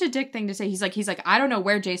 Such a dick thing to say. He's like, I don't know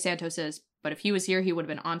where Jay Santos is, but if he was here, he would have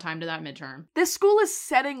been on time to that midterm. this school is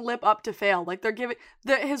setting Lip up to fail. Like, they're giving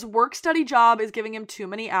his work study job is giving him too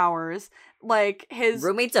many hours. Like, his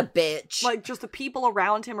Roommate's a bitch. like, just the people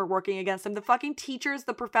around him are working against him. The fucking teachers,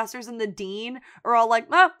 the professors, and the dean are all like,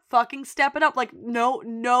 fucking step it up. Like, no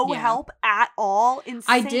Yeah. help at all. Insane.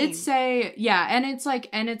 I did say, yeah, and it's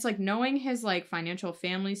like knowing his like financial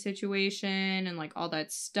family situation and like all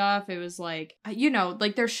that stuff, it was like, you know,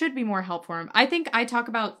 like there should be more help for him. I think I talk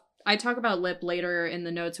about Lip later in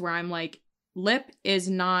the notes where I'm like, Lip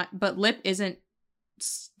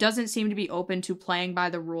doesn't seem to be open to playing by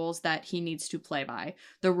the rules that he needs to play by.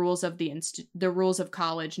 The rules of the rules of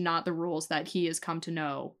college, not the rules that he has come to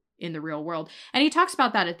know in the real world. And he talks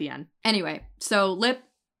about that at the end. Anyway, so Lip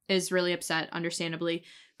is really upset, understandably,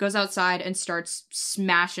 goes outside and starts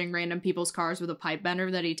smashing random people's cars with a pipe bender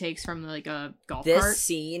that he takes from like a golf this cart.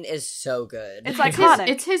 scene is so good. It's iconic.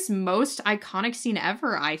 It's his most iconic scene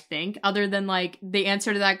ever, I think, other than like the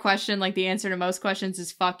answer to that question, like the answer to most questions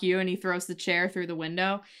is fuck you, and he throws the chair through the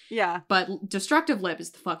window. Yeah. But Destructive Lip is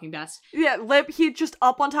the fucking best. Yeah, Lip, he just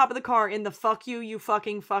up on top of the car in the fuck you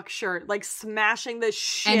fucking fuck shirt, like smashing the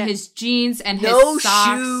shit. And his jeans and No his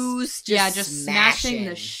socks. shoes, Just smashing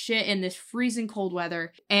the smashing. shit in this freezing cold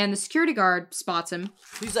weather. And the security guard spots him.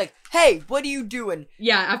 He's like, hey, what are you doing?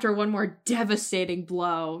 Yeah, after one more devastating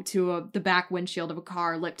blow to the back windshield of a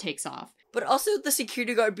car, Lip takes off. But also the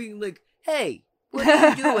security guard being like, hey, what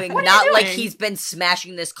are you doing? What are you Not like doing? he's been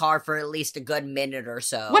smashing this car for at least a good minute or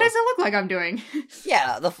so. What does it look like I'm doing?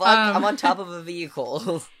 Yeah, the fuck? I'm on top of a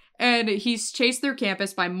vehicle. And he's chased through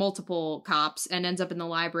campus by multiple cops and ends up in the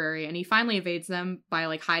library, and he finally evades them by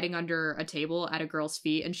like hiding under a table at a girl's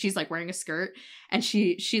feet, and she's like wearing a skirt, and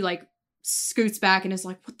she like scoots back and is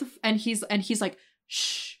like, what the and he's like,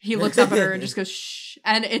 shh. He looks up at her and just goes, shh.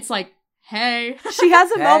 And it's like, hey. She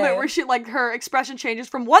has a moment Hey. where she, like, her expression changes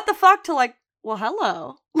from what the fuck to like, well,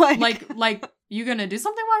 hello. Like, like you gonna do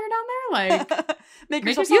something while you're down there? Like, make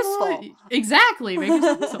yourself useful. Exactly, make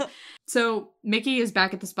yourself useful. So Mickey is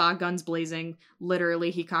back at the spa, guns blazing.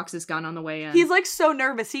 Literally, he cocks his gun on the way in. He's like so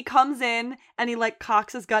nervous. He comes in and he like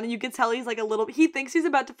cocks his gun, and you can tell he's like a little. He thinks he's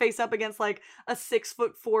about to face up against like a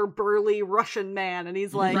 6'4" burly Russian man, and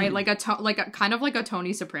he's like, right, like a kind of like a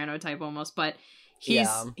Tony Soprano type almost, but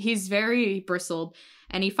he's very bristled,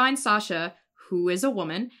 and he finds Sasha, who is a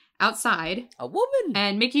woman, outside. A woman.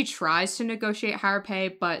 And Mickey tries to negotiate higher pay,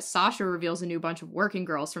 but Sasha reveals a new bunch of working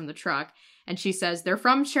girls from the truck. And she says, they're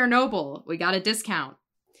from Chernobyl. We got a discount.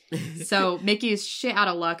 So Mickey is shit out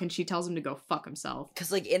of luck, and she tells him to go fuck himself.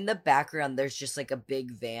 Because, like, in the background, there's just, like, a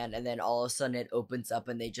big van, and then all of a sudden it opens up,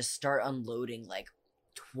 and they just start unloading, like,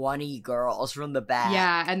 20 girls from the back.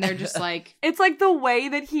 Yeah, and they're just like... It's like the way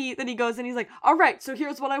that he goes in, he's like, all right, so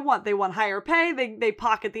here's what I want. They want higher pay, they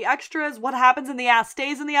pocket the extras, what happens in the ass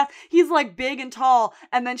stays in the ass. He's like big and tall,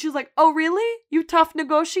 and then she's like, oh really? You tough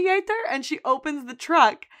negotiator? And she opens the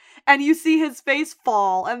truck, and you see his face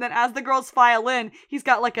fall, and then as the girls file in, he's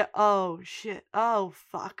got like a, oh shit, oh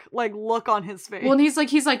fuck, like look on his face. Well, and he's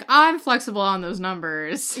like, I'm flexible on those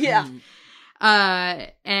numbers. Yeah.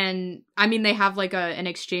 And I mean, they have like an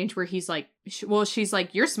exchange where he's like, she's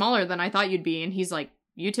like, you're smaller than I thought you'd be. And he's like,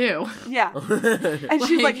 you too. Yeah. And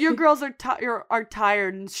she's like, your girls are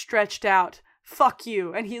tired and stretched out. Fuck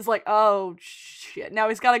you. And he's like, oh shit. Now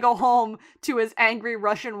he's got to go home to his angry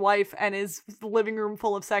Russian wife and his living room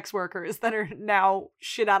full of sex workers that are now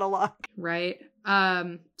shit out of luck. Right.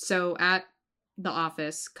 So at the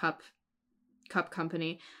office, Cup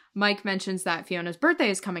Company, Mike mentions that Fiona's birthday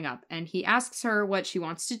is coming up, and he asks her what she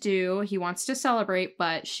wants to do. He wants to celebrate,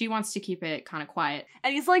 but she wants to keep it kind of quiet.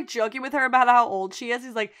 And he's like joking with her about how old she is.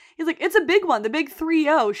 He's like, it's a big one, the big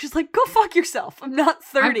 30. She's like, go fuck yourself. I'm not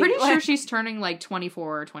 30. I'm pretty sure she's turning like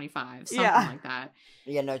 24 or 25, something like that.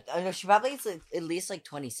 Yeah, no, she probably is like, at least like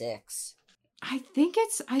 26. I think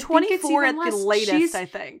it's 24 at less. the latest, I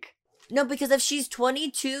think. No, because if she's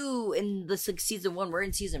 22 in the season 1, we're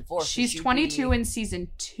in season 4. She's 22 in season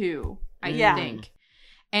 2, I think.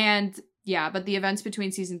 And yeah, but the events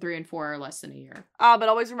between season 3 and 4 are less than a year. But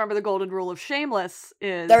always remember the golden rule of Shameless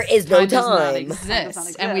is there is no time. Does not time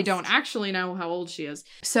exist, and we don't actually know how old she is.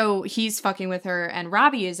 So he's fucking with her, and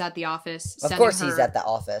Robbie is at the office. Of course he's at the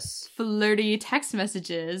office. Flirty text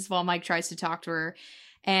messages while Mike tries to talk to her.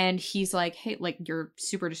 And he's like, hey, like, you're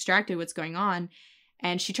super distracted. What's going on?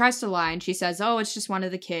 And she tries to lie, and she says, oh, it's just one of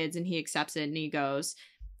the kids, and he accepts it, and he goes.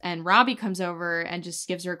 And Robbie comes over and just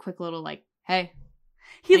gives her a quick little, like, hey.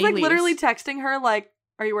 He's, like, literally texting her, like,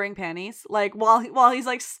 are you wearing panties? Like, while he's,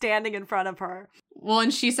 like, standing in front of her. Well,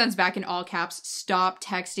 and she sends back in all caps, stop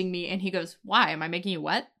texting me. And he goes, why? Am I making you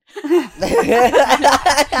wet?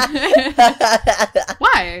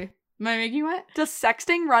 Why? Am I making you wet? Does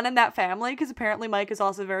sexting run in that family? Because apparently Mike is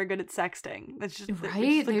also very good at sexting. It's just, right?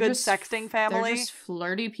 It's a good sexting family. They're just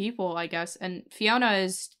flirty people, I guess. And Fiona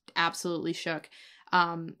is absolutely shook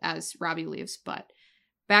as Robbie leaves. But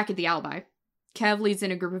back at the Alibi, Kev leads in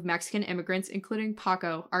a group of Mexican immigrants, including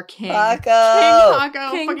Paco, our king. Paco!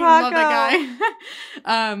 King Fucking Paco. love that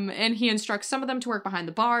guy. And he instructs some of them to work behind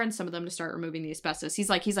the bar and some of them to start removing the asbestos. He's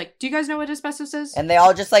like, do you guys know what asbestos is? And they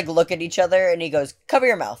all just, like, look at each other, and he goes, cover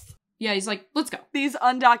your mouth. Yeah, he's like, let's go. These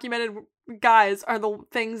undocumented guys are the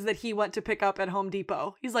things that he went to pick up at Home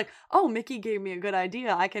Depot. He's like, oh, Mickey gave me a good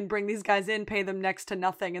idea. I can bring these guys in, pay them next to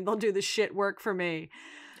nothing, and they'll do the shit work for me.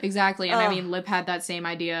 Exactly. And I mean, Lip had that same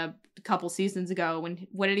idea a couple seasons ago when,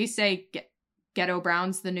 what did he say? Ghetto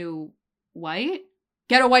Brown's the new white?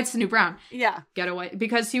 Ghetto White's the new brown. Yeah. Ghetto White.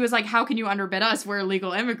 Because he was like, how can you underbid us? We're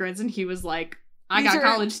illegal immigrants. And he was like, I got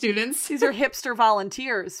college students. These are hipster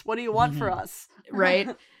volunteers. What do you want for us? Right.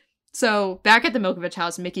 So, back at the Milkovich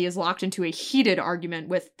house, Mickey is locked into a heated argument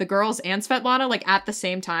with the girls and Svetlana, like, at the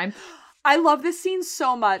same time. I love this scene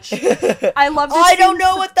so much. I love this I don't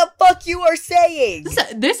know what the fuck you are saying!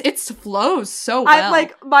 It flows so well.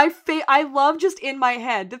 I love just in my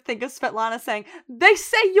head to think of Svetlana saying, they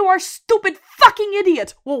say you are stupid fucking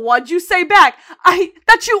idiot. Well, what'd you say back?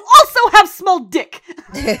 That you also have small dick.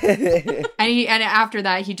 and after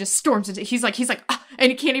that, he just storms into, he's like, and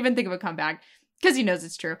he can't even think of a comeback. Because he knows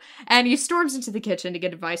it's true. And he storms into the kitchen to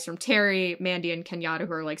get advice from Terry, Mandy, and Kenyatta,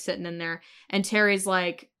 who are, like, sitting in there. And Terry's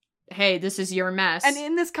like, hey, this is your mess. And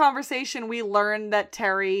in this conversation, we learn that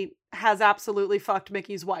Terry has absolutely fucked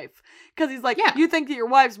Mickey's wife. Because he's like, you think that your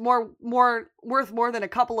wife's worth more than a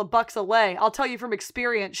couple of bucks a lay. I'll tell you from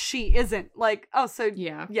experience, she isn't. Like, oh, so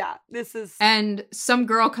yeah, this is... And some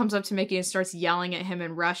girl comes up to Mickey and starts yelling at him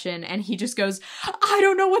in Russian, and he just goes, I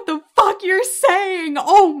don't know what the fuck you're saying!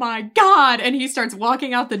 Oh my god! And he starts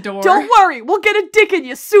walking out the door. Don't worry, we'll get a dick in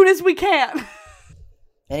you as soon as we can!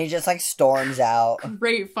 And he just, like, storms out.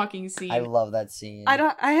 Great fucking scene. I love that scene. I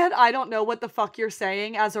don't know what the fuck you're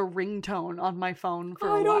saying as a ringtone on my phone for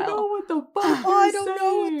a while. I don't know what the fuck I don't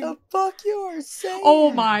know what the fuck you're saying.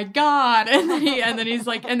 Oh my god. And then he's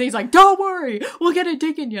like, don't worry, we'll get it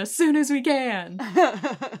taken you as soon as we can.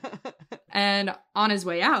 And on his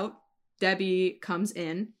way out, Debbie comes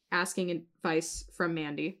in asking advice from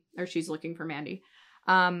Mandy, or she's looking for Mandy.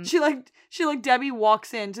 She Debbie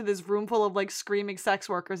walks into this room full of like screaming sex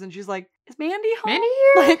workers, and she's like, "Is Mandy home? Mandy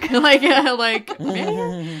here?" like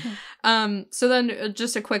Mandy here? So then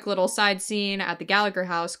just a quick little side scene at the Gallagher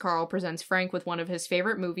house. Carl presents Frank with one of his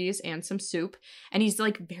favorite movies and some soup, and he's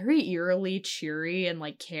like very eerily cheery and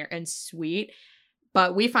like care and sweet.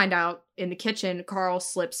 But we find out in the kitchen, Carl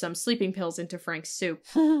slips some sleeping pills into Frank's soup.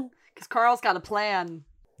 Because Carl's got a plan.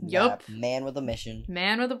 Yup. Man with a mission.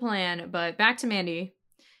 Man with a plan. But back to Mandy.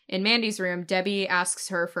 In Mandy's room, Debbie asks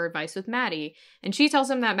her for advice with Maddie, and she tells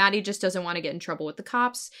him that Maddie just doesn't want to get in trouble with the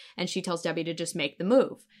cops, and she tells Debbie to just make the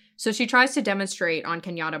move. So she tries to demonstrate on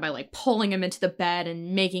Kenyatta by like pulling him into the bed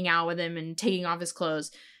and making out with him and taking off his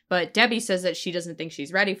clothes, but Debbie says that she doesn't think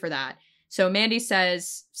she's ready for that. So Mandy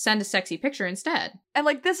says, send a sexy picture instead. And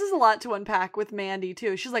like, this is a lot to unpack with Mandy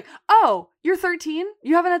too. She's like, "Oh, you're 13?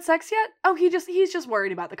 You haven't had sex yet? Oh, he's just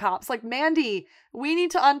worried about the cops." Like, Mandy, we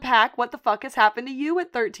need to unpack what the fuck has happened to you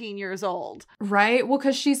at 13 years old. Right? Well,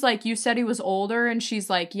 because she's like, you said he was older, and she's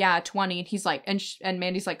like, yeah, 20. And he's like, and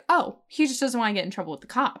Mandy's like, oh, he just doesn't want to get in trouble with the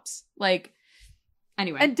cops. Like,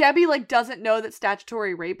 anyway. And Debbie like doesn't know that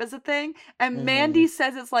statutory rape is a thing. And Mandy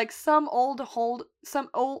says it's like some old holdover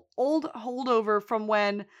from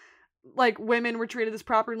when like women were treated as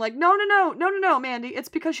property. Like, no, Mandy, it's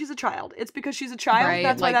because she's a child. It's because she's a child. Right?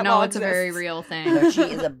 That's like, why that no, law it's exists. a very real thing. No, she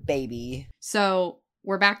is a baby. So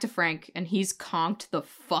we're back to Frank, and he's conked the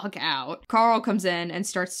fuck out. Carl comes in and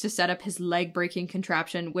starts to set up his leg-breaking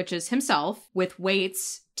contraption, which is himself, with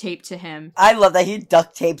weights taped to him. I love that he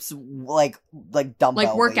duct tapes like dumbbell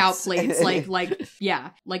like workout weights. plates,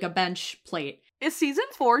 like a bench plate. Is season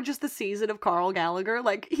 4 just the season of Carl Gallagher?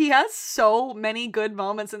 Like, he has so many good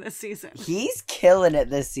moments in this season. He's killing it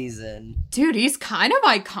this season. Dude, he's kind of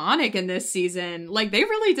iconic in this season. Like, they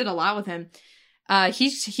really did a lot with him.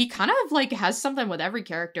 He kind of like has something with every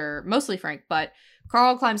character, mostly Frank, but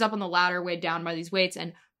Carl climbs up on the ladder weighed down by these weights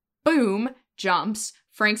and boom, jumps.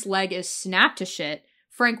 Frank's leg is snapped to shit.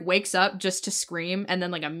 Frank wakes up just to scream and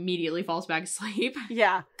then like immediately falls back asleep.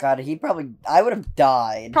 Yeah. God, I would have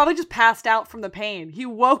died. Probably just passed out from the pain. He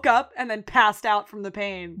woke up and then passed out from the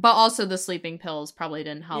pain. But also the sleeping pills probably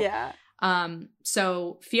didn't help. Yeah.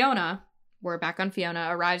 So Fiona, we're back on Fiona,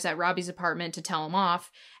 arrives at Robbie's apartment to tell him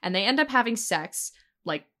off, and they end up having sex,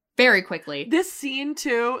 like, very quickly. This scene,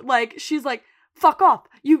 too, like, she's like, "Fuck off.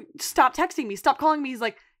 You stop texting me. Stop calling me." He's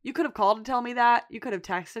like, "You could have called to tell me that. You could have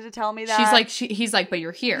texted to tell me that." He's like, "But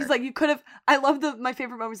you're here." He's like, "You could have," I love my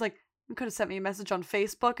favorite moment is like, "You could have sent me a message on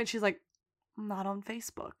Facebook." And she's like, "I'm not on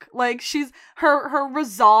Facebook." Like, her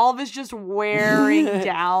resolve is just wearing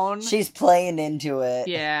down. She's playing into it.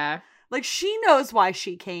 Yeah. Like, she knows why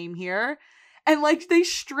she came here. And, like, they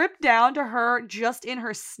strip down to her just in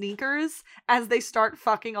her sneakers as they start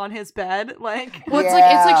fucking on his bed. Like, well, it's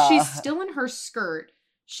like she's still in her skirt.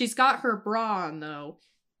 She's got her bra on, though.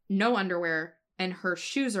 No underwear. And her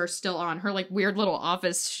shoes are still on. Her, like, weird little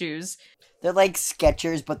office shoes. They're like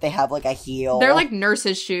Skechers, but they have, like, a heel. They're like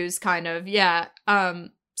nurse's shoes, kind of. Yeah.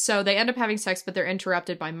 So they end up having sex, but they're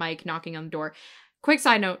interrupted by Mike knocking on the door. Quick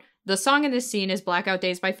side note. The song in this scene is Blackout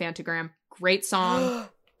Days by Phantogram. Great song.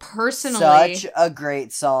 Personally, such a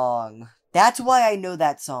great song. That's why I know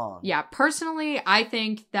that song. Yeah, personally, I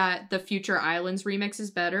think that the Future Islands remix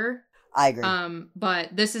is better. I agree.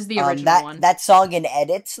 But this is the original one. That song in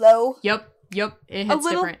edits, though? Yep. It hits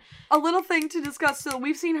different. A little thing to discuss. So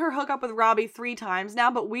we've seen her hook up with Robbie 3 times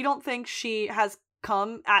now, but we don't think she has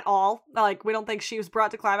come at all. Like, we don't think she was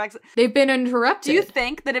brought to climax. They've been interrupted. Do you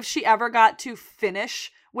think that if she ever got to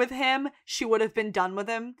finish with him, she would have been done with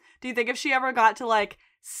him? Do you think if she ever got to, like,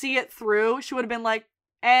 see it through, she would have been like,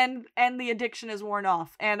 and the addiction is worn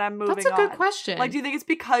off and I'm moving on? That's a good question. Like, do you think it's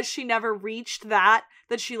because she never reached that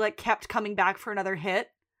she, like, kept coming back for another hit?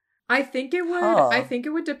 I think it would. I think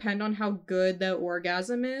it would depend on how good the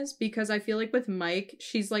orgasm is, because I feel like with Mike,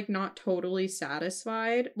 she's like not totally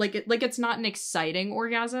satisfied. Like it's not an exciting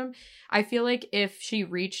orgasm. I feel like if she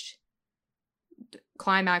reached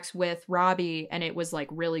climax with Robbie and it was like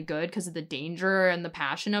really good because of the danger and the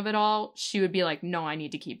passion of it all, she would be like, no, I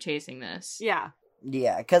need to keep chasing this. Yeah,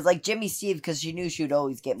 because like Jimmy Steve, because she knew she would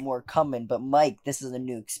always get more coming, but Mike, this is a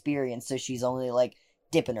new experience, so she's only like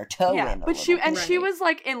dipping her toe in. But she Right. was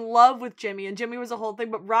like in love with Jimmy, and Jimmy was a whole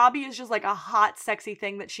thing. But Robbie is just like a hot, sexy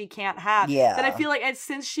thing that she can't have. Yeah. That I feel like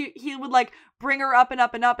since he would like bring her up and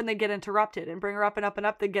up and up, and then get interrupted, and bring her up and up and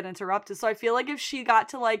up, then get interrupted. So I feel like if she got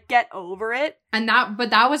to like get over it, And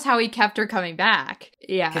that was how he kept her coming back.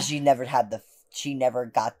 Yeah. Because she never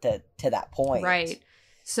got to that point. Right.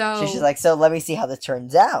 So She's just like, so let me see how this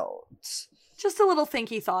turns out. just a little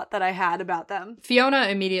thinky thought that I had about them. Fiona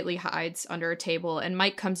immediately hides under a table, and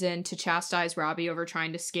Mike comes in to chastise Robbie over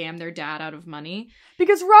trying to scam their dad out of money.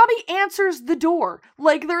 Because Robbie answers the door.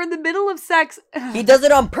 Like, they're in the middle of sex. He does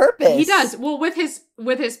it on purpose. He does. Well, with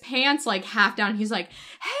his pants like half down, he's like,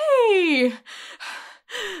 "Hey."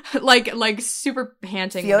 like super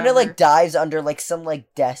panting. Fiona whatever. like dives under like some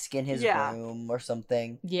like desk in his Yeah. room or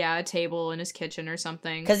something. Yeah, a table in his kitchen or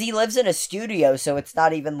something. Because he lives in a studio, so it's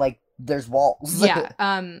not even like there's walls. Yeah.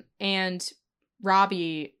 And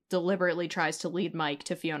Robbie deliberately tries to lead Mike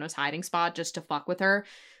to Fiona's hiding spot just to fuck with her.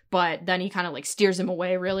 But then he kind of like steers him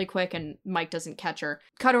away really quick, and Mike doesn't catch her.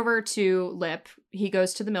 Cut over to Lip. He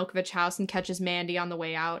goes to the Milkovich house and catches Mandy on the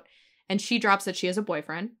way out. And she drops that she has a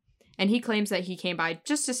boyfriend. And he claims that he came by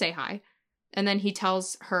just to say hi. And then he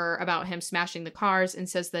tells her about him smashing the cars and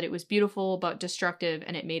says that it was beautiful but destructive,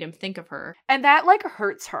 and it made him think of her. And that like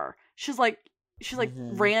hurts her. She's like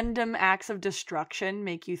Mhm. random acts of destruction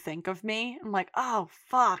make you think of me. I'm like, oh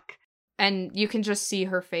fuck. And you can just see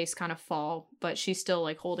her face kind of fall, but she's still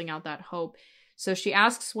like holding out that hope. So she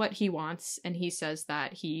asks what he wants, and he says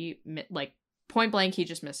that he, like, point blank, he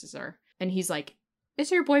just misses her. And he's like,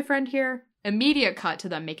 "Is your boyfriend here?" Immediate cut to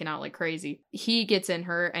them making out like crazy. He gets in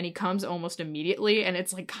her, and he comes almost immediately, and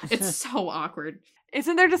it's like, it's so awkward.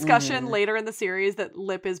 Isn't there discussion Mhm. later in the series that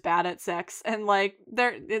Lip is bad at sex? And like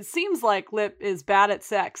it seems like Lip is bad at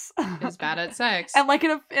sex. Is bad at sex. And like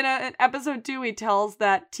in episode 2, he tells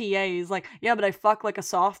that TA, he's like, "Yeah, but I fuck like a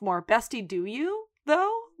sophomore. Bestie, do you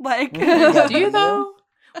though?" Like, Yeah, Do you though?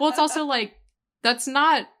 Well, it's also like, that's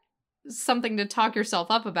not something to talk yourself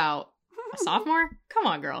up about. A sophomore? Come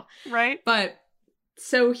on, girl. right? But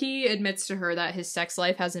so he admits to her that his sex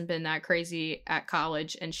life hasn't been that crazy at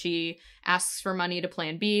college, and she asks for money to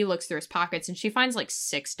plan B, looks through his pockets, and she finds like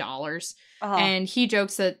 $6. Uh-huh. And he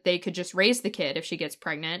jokes that they could just raise the kid if she gets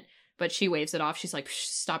pregnant, but she waves it off. She's like,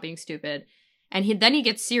 "Stop being stupid." And then he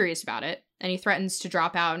gets serious about it, and he threatens to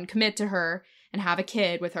drop out and commit to her and have a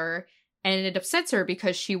kid with her. And it upsets her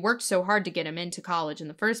because she worked so hard to get him into college in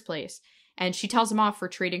the first place. And she tells him off for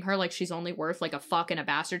treating her like she's only worth like a fuck and a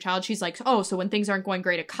bastard child. She's like, "Oh, so when things aren't going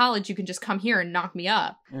great at college, you can just come here and knock me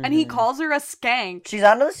up." And he Mhm. calls her a skank. She's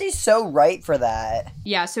honestly so right for that.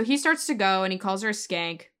 Yeah, so he starts to go, and he calls her a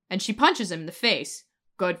skank, and she punches him in the face.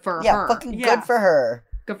 Good for Yeah, her. fucking Yeah. good for her.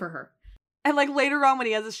 Good for her. And like later on when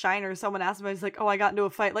he has a shiner, someone asks him, he's like, "Oh, I got into a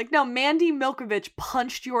fight." Like, no, Mandy Milkovich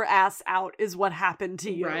punched your ass out is what happened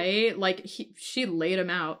to you. Right? Like, she laid him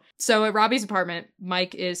out. So at Robbie's apartment,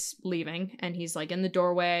 Mike is leaving, and he's like in the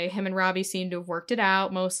doorway. Him and Robbie seem to have worked it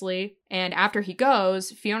out mostly. And after he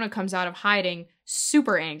goes, Fiona comes out of hiding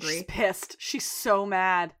super angry. She's pissed. She's so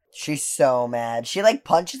mad. She's so mad. She like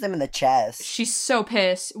punches him in the chest. She's so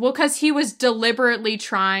pissed. Well, because he was deliberately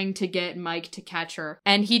trying to get Mike to catch her.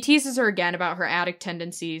 And he teases her again about her addict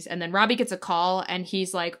tendencies. And then Robbie gets a call, and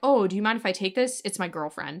he's like, "Oh, do you mind if I take this? It's my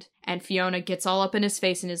girlfriend." And Fiona gets all up in his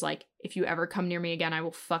face and is like, "If you ever come near me again, I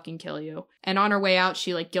will fucking kill you." And on her way out,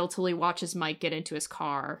 she like guiltily watches Mike get into his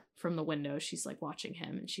car from the window. She's like watching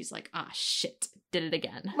him, and she's like, "Ah, shit, did it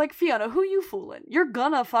again." Like, Fiona, who you fooling? You're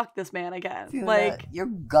gonna fuck this man again. Fiona, Like, you're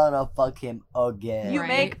gonna fuck him again. you Right.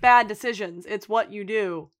 make bad decisions. It's what you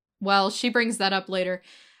do. Well, she brings that up later.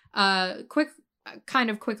 Quick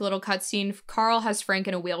little cutscene. Carl has Frank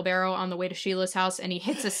in a wheelbarrow on the way to Sheila's house, and he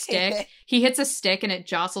hits a stick. He hits a stick, and it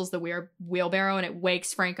jostles the wheelbarrow, and it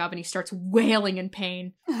wakes Frank up, and he starts wailing in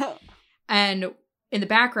pain. And in the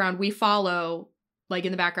background, we follow, like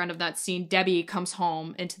in the background of that scene, Debbie comes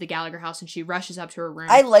home into the Gallagher house, and she rushes up to her room.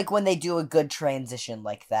 I like when they do a good transition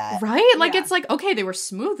like that. Right? Like, Yeah. it's like, okay, they were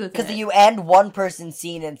smooth with Because it. you end one person's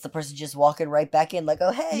scene and it's the person just walking right back in, like,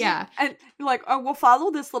 oh, hey. Yeah. And like, oh, we'll follow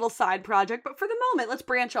this little side project, but for the moment, let's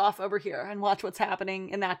branch off over here and watch what's happening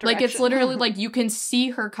in that direction. Like, it's literally like you can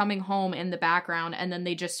see her coming home in the background, and then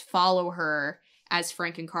they just follow her as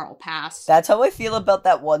Frank and Carl pass. That's how I feel about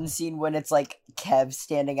that one scene when it's like Kev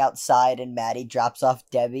standing outside and Maddie drops off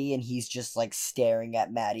Debbie and he's just like staring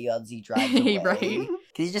at Maddie as he drives away. Right.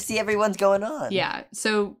 Because you just see everyone's going on. Yeah.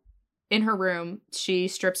 So in her room, she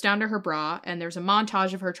strips down to her bra, and there's a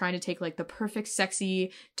montage of her trying to take like the perfect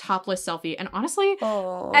sexy topless selfie. And honestly,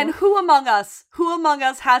 and who among us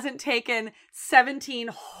hasn't taken 17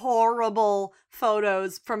 horrible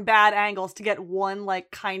photos from bad angles to get one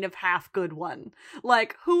like kind of half good one?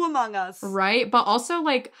 Like, who among us? right? But also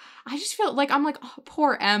like, I just feel like I'm like, oh,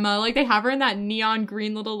 poor Emma. Like they have her in that neon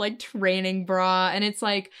green little like training bra, and it's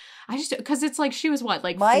like, I just, because it's like she was what,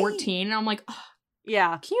 like 14, and I'm like, oh,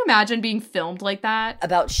 yeah. Can you imagine being filmed like that?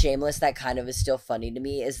 About Shameless, that kind of is still funny to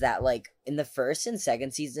me, is that, like, in the first and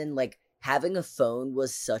second season, like, having a phone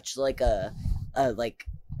was such, like, a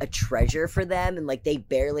treasure for them, and, like, they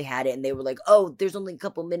barely had it, and they were like, oh, there's only a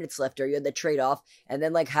couple minutes left, or you had the trade-off, and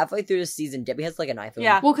then, like, halfway through the season, Debbie has, like, an iPhone.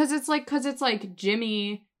 Yeah. Well, because it's like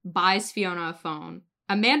Jimmy buys Fiona a phone.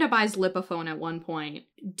 Amanda buys Lip a phone at one point.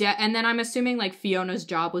 And then I'm assuming, like, Fiona's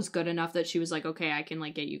job was good enough that she was like, okay, I can,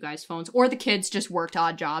 like, get you guys phones. Or the kids just worked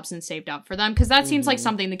odd jobs and saved up for them. Because that seems like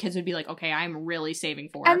something the kids would be like, okay, I'm really saving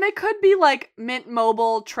for. And they could be, like, Mint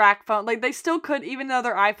Mobile track phone. Like, they still could, even though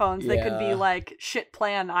they're iPhones, they could be, like, shit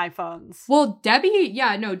plan iPhones. Well, Debbie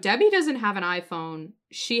doesn't have an iPhone.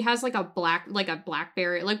 She has, like, a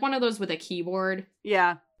BlackBerry, like, one of those with a keyboard.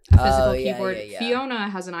 Yeah. A physical keyboard. Yeah. Fiona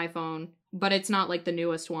has an iPhone, but it's not like the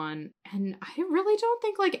newest one. And I really don't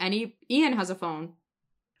think like Ian has a phone.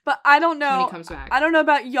 But I don't know. When he comes back. I don't know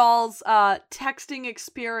about y'all's texting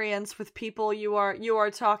experience with people you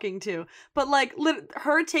are talking to. But like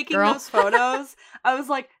her taking those photos, I was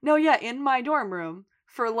like, no, yeah, in my dorm room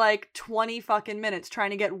for like 20 fucking minutes trying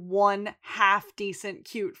to get one half decent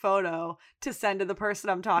cute photo to send to the person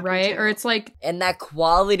I'm talking to. Right? Or it's like, and that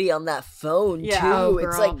quality on that phone too. Oh,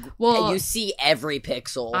 it's like, well, you see every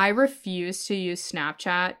pixel. I refuse to use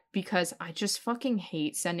Snapchat because I just fucking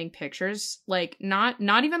hate sending pictures. Like not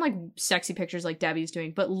even like sexy pictures like Debbie's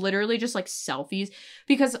doing, but literally just like selfies,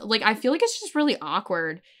 because like I feel like it's just really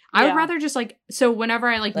awkward. I would rather just like, so whenever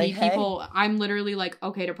I like meet people, I'm literally like,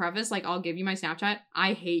 okay, to preface, like I'll give you my Snapchat.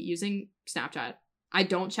 I hate using Snapchat. I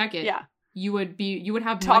don't check it. Yeah. You would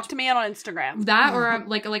have talk to me on Instagram. That, or I'm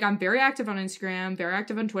like I'm very active on Instagram, very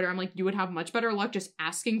active on Twitter. I'm like, you would have much better luck just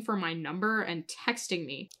asking for my number and texting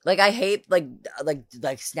me. Like I hate like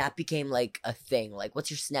Snap became like a thing. Like,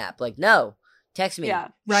 what's your Snap? Like, no, text me. Yeah.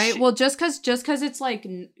 Right. Well, just cause it's like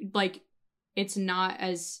it's not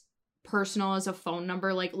as personal as a phone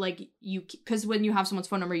number, like you, because when you have someone's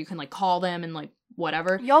phone number you can like call them and like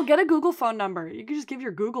whatever. Y'all get a Google phone number. You can just give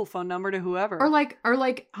your Google phone number to whoever. Or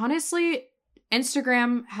like honestly,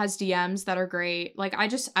 Instagram has DMs that are great. Like I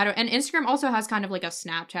don't, and Instagram also has kind of like a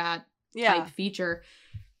Snapchat type feature.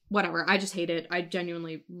 Whatever. I just hate it. I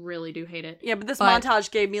genuinely really do hate it. Yeah, but this montage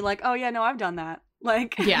gave me like, oh yeah, no, I've done that.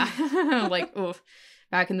 Like, yeah. Like, oof,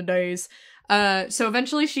 back in the days. So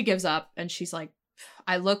eventually she gives up and she's like,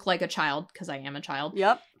 I look like a child because I am a child.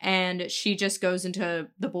 Yep. And she just goes into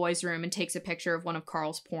the boys' room and takes a picture of one of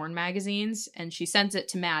Carl's porn magazines, and she sends it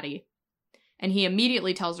to Maddie. And he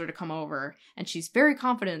immediately tells her to come over, and she's very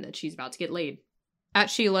confident that she's about to get laid. At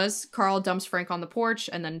Sheila's, Carl dumps Frank on the porch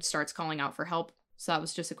and then starts calling out for help. So that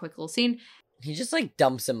was just a quick little scene. He just like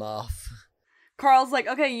dumps him off. Carl's like,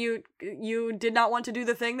 okay, you did not want to do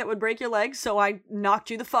the thing that would break your leg, so I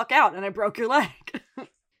knocked you the fuck out and I broke your leg.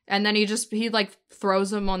 And then he like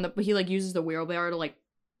throws him on he like uses the wheelbarrow to like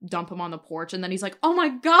dump him on the porch, and then he's like, oh my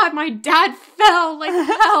god, my dad fell, like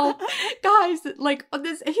help guys, like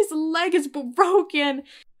his leg is broken.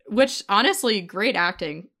 Which honestly, great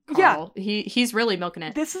acting, Carl. Yeah, he's really milking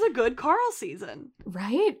it. This is a good Carl season,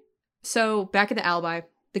 right? So back at the Alibi,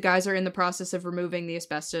 the guys are in the process of removing the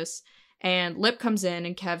asbestos, and Lip comes in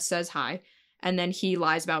and Kev says hi, and then he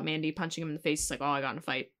lies about Mandy punching him in the face. He's like, oh, I got in a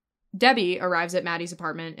fight. Debbie arrives at Maddie's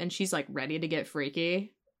apartment and she's like ready to get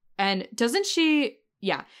freaky. And doesn't she?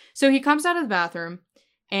 Yeah. So he comes out of the bathroom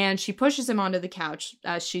and she pushes him onto the couch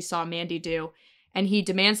as she saw Mandy do. And he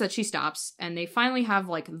demands that she stops. And they finally have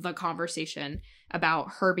like the conversation about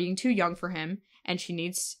her being too young for him. And she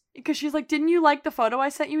needs. Because she's like, didn't you like the photo I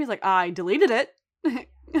sent you? He's like, I deleted it.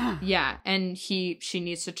 Yeah. And she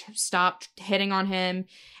needs to stop hitting on him.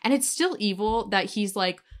 And it's still evil that he's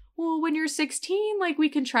like, well, when you're 16, like, we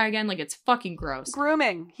can try again. Like, it's fucking gross.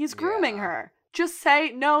 Grooming. He's grooming her. Just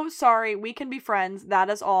say, no, sorry, we can be friends,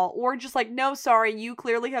 that is all. Or just like, no, sorry, you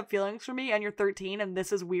clearly have feelings for me and you're 13 and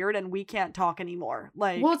this is weird and we can't talk anymore.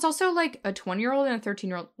 Like, well, it's also like a 20-year-old and a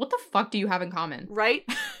 13-year-old. What the fuck do you have in common? Right?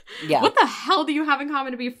 Yeah. What the hell do you have in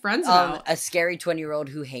common to be friends about? A scary 20-year-old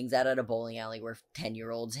who hangs out at a bowling alley where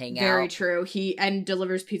 10-year-olds hang out. Very true. And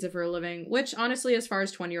delivers pizza for a living, which honestly, as far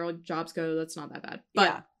as 20-year-old jobs go, that's not that bad.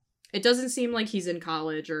 But It doesn't seem like he's in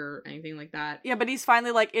college or anything like that. Yeah, but he's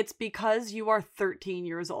finally like, it's because you are 13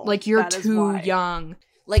 years old. Like, you're That is too why. young.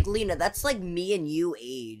 Like, Lena, that's like me and you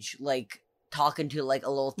age, like, talking to, like, a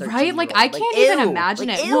little 13-year-old. Right? Like, I can't even ew. imagine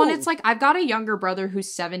Like, it. ew. Well, and it's like, I've got a younger brother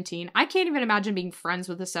who's 17. I can't even imagine being friends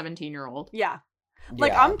with a 17-year-old. Yeah.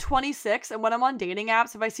 Like, Yeah. I'm 26, and when I'm on dating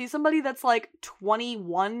apps, if I see somebody that's, like,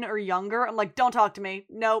 21 or younger, I'm like, don't talk to me.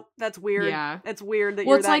 Nope, that's weird. Yeah. It's weird that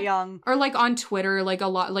Well, you're it's that like- young. Or like on Twitter, like a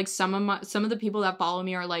lot, like some of the people that follow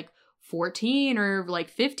me are like 14 or like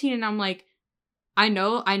 15, and I'm like, I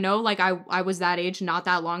know, like I was that age not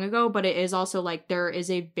that long ago, but it is also like there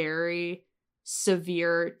is a very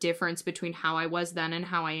severe difference between how I was then and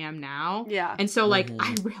how I am now. Yeah. And so like Mhm.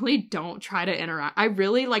 I really don't try to interact. I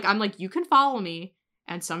really like I'm like, you can follow me,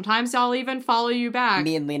 and sometimes I'll even follow you back.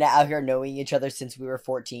 Me and Lena out here knowing each other since we were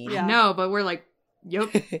 14. Yeah. No, but we're like, yep.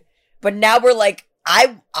 But now we're like,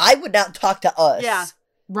 I would not talk to us. Yeah.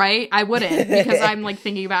 Right? I wouldn't, because I'm like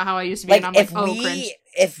thinking about how I used to be, Like, and I'm like, if oh, cringe.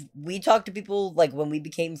 if we talk to people, like, when we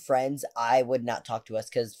became friends, I would not talk to us,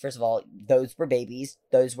 because, first of all, those were babies.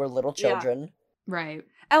 Those were little Yeah. children. Right.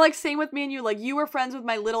 And, like, same with me and you. Like, you were friends with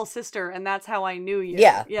my little sister, and that's how I knew you.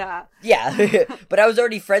 Yeah. Yeah. Yeah. But I was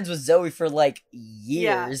already friends with Zoe for, like, years,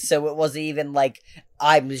 Yeah. so it wasn't even like,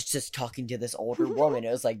 I was just talking to this older woman. It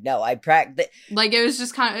was like, no, Like, it was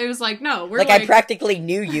just kind of, it was like, no, we're I practically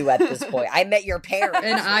knew you at this point. I met your parents.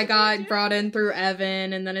 and I got brought in through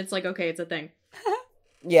Evan, and then it's like, okay, it's a thing.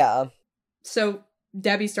 Yeah. So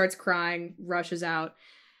Debbie starts crying, rushes out.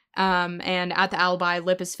 And at the alibi,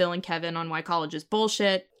 Lip is filling Kevin on why college is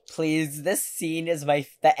bullshit. Please, this scene is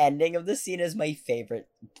the ending of this scene is my favorite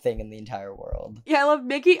thing in the entire world. Yeah, I love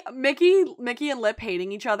Mickey and Lip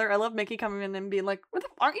hating each other. I love Mickey coming in and being like,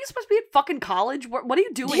 aren't you supposed to be at fucking college? What are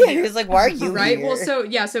you doing Yeah, he here? was like, why are you Right? here?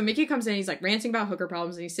 Well, so Mickey comes in, he's like ranting about hooker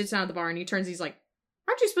problems, and he sits down at the bar and he turns, he's like,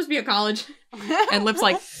 aren't you supposed to be at college? And Lip's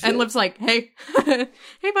like, hey,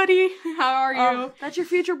 hey buddy, how are you? That's your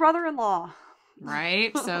future brother-in-law.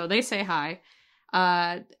 Right? So they say hi.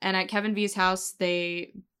 And at Kevin V's house,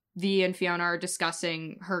 V and Fiona are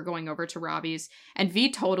discussing her going over to Robbie's, and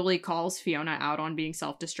V totally calls Fiona out on being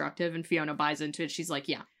self-destructive, and Fiona buys into it. She's like,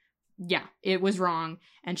 yeah, it was wrong.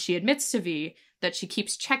 And she admits to V that she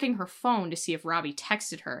keeps checking her phone to see if Robbie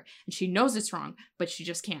texted her, and she knows it's wrong, but she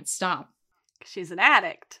just can't stop. She's an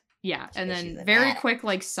addict. Yeah, and Yeah, she's then an very addict. quick,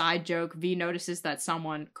 like, side joke, V notices that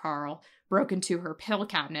someone, Carl, broke into her pill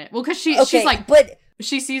cabinet. Well, because Okay, she's like, but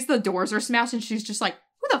she sees the doors are smashed, and she's just like,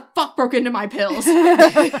 who the fuck broke into my pills?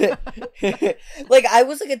 like, I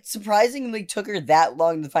was like, it surprisingly took her that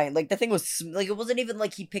long to find. Like, the thing was like, it wasn't even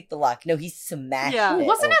like he picked the lock. No, he smashed Yeah. it.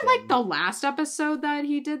 Wasn't it like open. the last episode that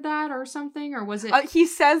he did that or something? Or was it? He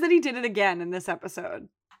says that he did it again in this episode.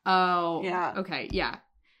 Oh, Yeah. Okay, yeah.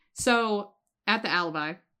 So at the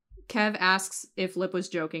alibi, Kev asks if Lip was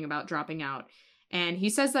joking about dropping out. And he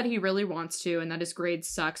says that he really wants to and that his grades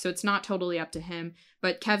suck, so it's not totally up to him.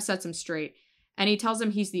 But Kev sets him straight. And he tells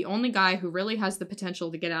him he's the only guy who really has the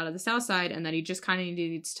potential to get out of the South Side, and that he just kind of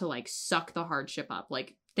needs to, like, suck the hardship up.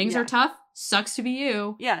 Like, things Yeah. are tough. Sucks to be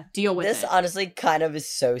you. Yeah. Deal with This it. honestly kind of is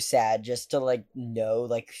so sad just to like know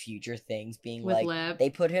like future things being With like Lip. they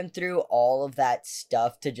put him through all of that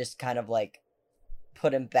stuff to just kind of like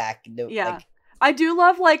put him back into Yeah. like I do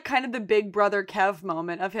love, like, kind of the big brother Kev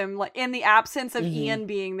moment of him, like, in the absence of Mhm. Ian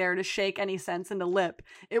being there to shake any sense into Lip.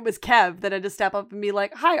 It was Kev that had to step up and be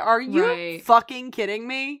like, hi, are you Right. fucking kidding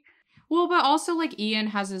me? Well, but also, like, Ian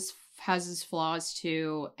has his flaws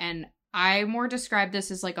too, and I more describe this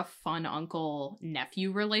as like a fun uncle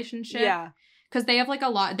nephew relationship. Yeah. Because they have like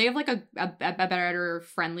a better,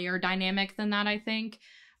 friendlier dynamic than that, I think.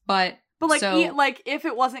 But But, like, so, Ian, like, if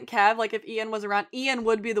it wasn't Kev, like, if Ian was around, Ian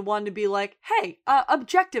would be the one to be like, hey,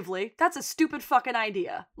 objectively, that's a stupid fucking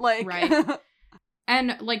idea. Like, Right.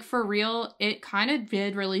 And, like, for real, it kind of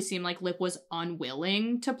did really seem like Lip was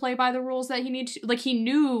unwilling to play by the rules that he needed to. Like, he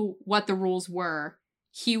knew what the rules were.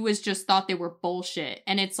 He was just thought they were bullshit.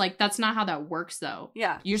 And it's like, that's not how that works, though.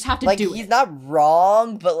 yeah. You just have to like do he's it. not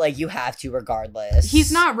wrong, but like you have to regardless.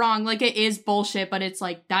 He's not wrong. Like, it is bullshit, but it's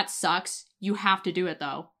like, that sucks. You have to do it,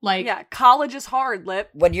 though. Like, Yeah, college is hard, Lip.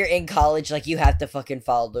 When you're in college, like you have to fucking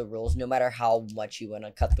follow the rules, no matter how much you want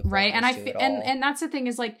to cut the corners right? And to it all. and that's the thing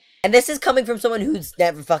is, like, And this is coming from someone who's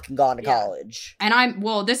never fucking gone to Yeah. college. and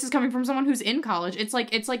this is coming from someone who's in college. It's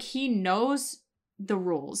like he knows the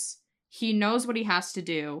rules. He knows what he has to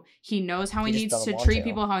do. He knows how he He just needs doesn't to want treat to.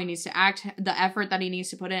 people, how he needs to act, the effort that he needs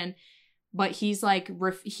to put in. But he's like,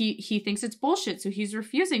 he thinks it's bullshit, so he's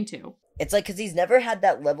refusing to. It's like because he's never had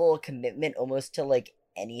that level of commitment almost to like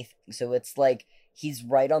anything. So it's like he's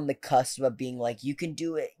right on the cusp of being like, you can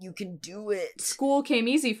do it, you can do it. School came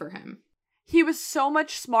easy for him. He was so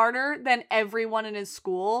much smarter than everyone in his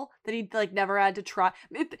school that he like never had to try.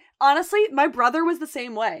 Honestly, my brother was the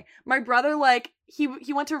same way. My brother, like, he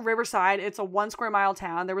went to Riverside. It's a 1 square mile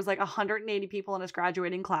town. There was like 180 people in his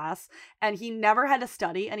graduating class, and he never had to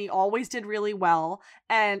study, and he always did really well.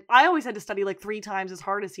 And I always had to study like 3 times as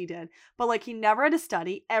hard as he did. But like, he never had to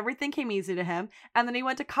study. Everything came easy to him. And then he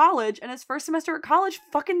went to college, and his first semester at college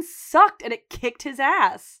fucking sucked, and it kicked his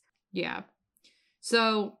ass. Yeah.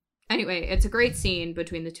 So anyway, it's a great scene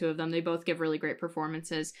between the two of them. They both give really great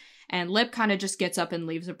performances. And Lip kind of just gets up and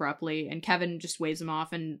leaves abruptly. And Kevin just waves him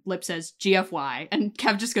off. And Lip says, GFY. And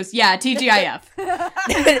Kev just goes, yeah, TGIF.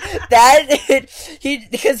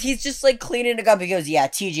 Because he's just like cleaning it up. He goes, yeah,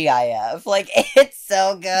 TGIF. Like, it's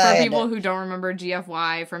so good. For people who don't remember,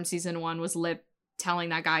 GFY from season 1 was Lip telling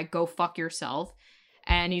that guy, go fuck yourself.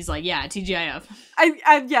 And he's like, yeah, TGIF.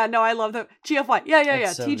 I love that. GFY. Yeah.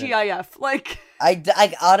 So TGIF. Good. Like,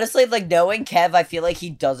 I honestly, like, knowing Kev, I feel like he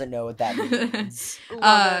doesn't know what that means.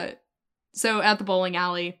 So at the bowling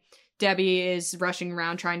alley, Debbie is rushing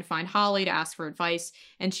around trying to find Holly to ask for advice,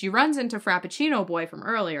 and she runs into Frappuccino Boy from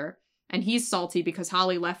earlier, and he's salty because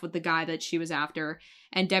Holly left with the guy that she was after,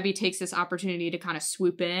 and Debbie takes this opportunity to kind of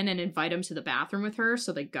swoop in and invite him to the bathroom with her,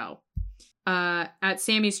 so they go. At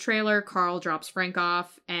Sammy's trailer, Carl drops Frank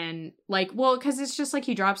off, and like, well, because it's just like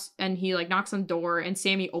he drops and he like knocks on the door, and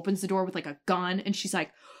Sammy opens the door with like a gun, and she's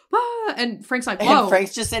like, ah! And Frank's like, whoa. And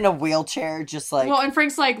Frank's just in a wheelchair, just like, well, and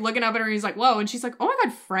Frank's like looking up at her, and he's like, whoa, and she's like, oh my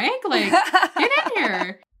god, Frank, like, get in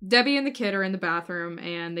here. Debbie and the kid are in the bathroom,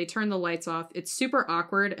 and they turn the lights off. It's super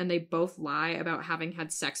awkward, and they both lie about having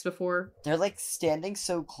had sex before. They're like standing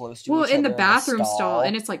so close to each well, other in the bathroom stall. stall,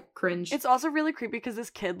 and it's like cringe. It's also really creepy because this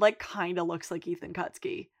kid like kind of looks like Ethan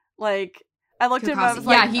Kutsky. Like, I looked at him, I was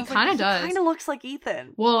like, yeah, he kind of does. He kind of looks like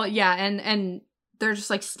Ethan. Well, yeah, and they're just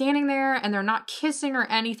like standing there, and they're not kissing or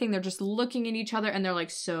anything. They're just looking at each other, and they're like,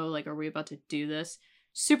 so, like, are we about to do this?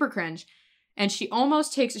 Super cringe. And she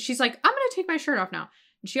almost she's like, I'm gonna take my shirt off now.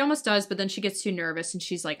 And she almost does, but then she gets too nervous, and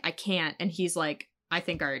she's like, I can't. And he's like, I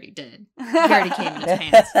think I already did. He already came in his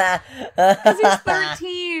pants.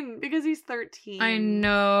 Because he's 13. I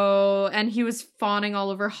know. And he was fawning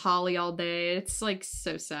all over Holly all day. It's like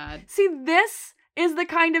so sad. See, this is the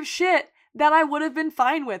kind of shit that I would have been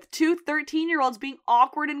fine with. 2 13-year-olds being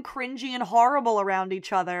awkward and cringy and horrible around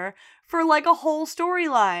each other for like a whole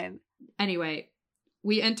storyline. Anyway,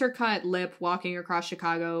 we intercut Lip walking across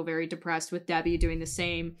Chicago, very depressed, with Debbie doing the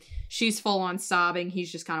same. She's full on sobbing.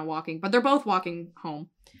 He's just kind of walking, but they're both walking home.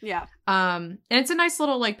 Yeah. And it's a nice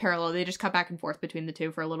little like parallel. They just cut back and forth between the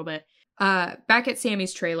two for a little bit. Back at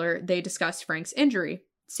Sammy's trailer, they discuss Frank's injury.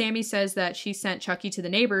 Sammy says that she sent Chucky to the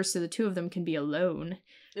neighbors so the two of them can be alone.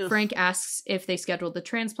 Ugh. Frank asks if they scheduled the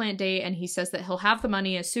transplant date, and he says that he'll have the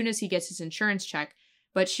money as soon as he gets his insurance check,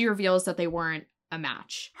 but she reveals that they weren't a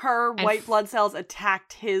match. Her white blood cells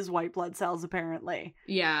attacked his white blood cells, apparently.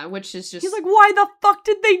 Yeah, which is just... He's like, why the fuck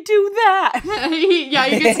did they do that? he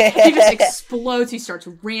just explodes. He starts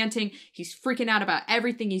ranting. He's freaking out about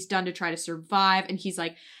everything he's done to try to survive. And he's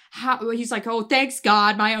like, oh, thanks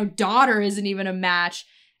God, my own daughter isn't even a match.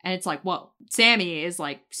 And it's like, whoa. Sammy is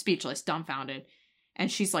like speechless, dumbfounded.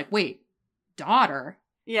 And she's like, wait, daughter?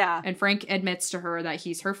 Yeah. And Frank admits to her that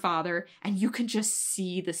he's her father, and you can just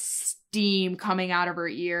see the steam coming out of her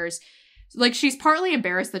ears. Like, she's partly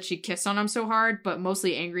embarrassed that she kissed on him so hard, but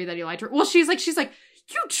mostly angry that he lied to her. Well, she's like,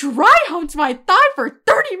 you dry humped my thigh for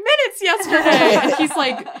 30 minutes yesterday. And he's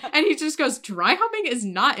like, and he just goes, dry humping is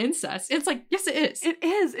not incest. It's like, yes, it is. It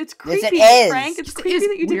is. It's creepy, yes, it is. Frank. It's creepy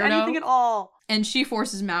that you did anything at all. And she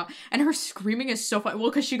forces him out, and her screaming is so fun. Well,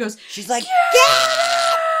 because she's like, yeah!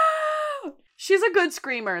 She's a good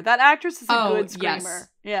screamer. That actress is a good screamer. Yes.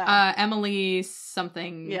 Yeah. Emily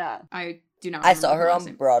something. Yeah. I do not remember. I saw her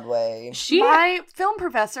on Broadway. My film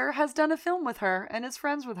professor has done a film with her and is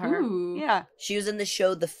friends with her. Ooh. Yeah. She was in the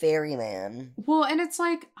show The Ferryman. Well, and it's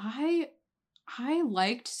like, I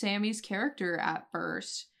liked Sammy's character at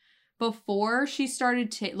first. Before she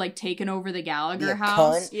started taking over the Gallagher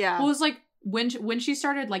house. Cunt. Yeah. Well, it was like, when she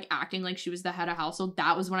started like acting like she was the head of household,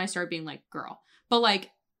 that was when I started being like, girl. But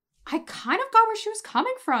like, I kind of got where she was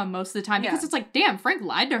coming from most of the time, because it's like, damn, Frank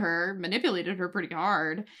lied to her, manipulated her pretty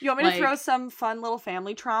hard. You want me to throw some fun little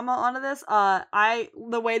family trauma onto this?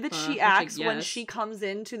 The way that she acts when she comes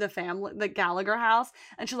into the Gallagher house,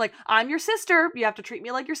 and she's like, I'm your sister. You have to treat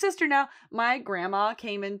me like your sister now. My grandma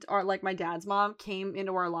came in, or like my dad's mom came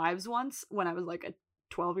into our lives once when I was like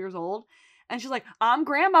 12 years old. And she's like, I'm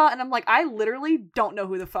grandma. And I'm like, I literally don't know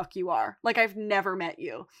who the fuck you are. Like, I've never met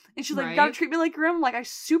you. And she's like, you gotta treat me like grandma. I'm like, I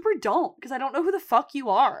super don't, because I don't know who the fuck you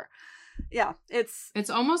are. Yeah, it's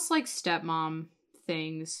almost like stepmom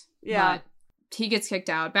things. Yeah. But he gets kicked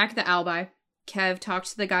out. Back at the Alibi, Kev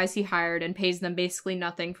talks to the guys he hired and pays them basically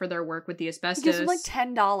nothing for their work with the asbestos. He gives them like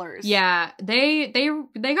 $10. Yeah, they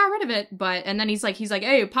got rid of it, and then he's like,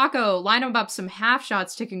 hey, Paco, line them up some half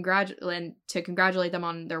shots to congratulate them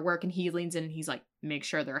on their work, and he leans in and he's like, make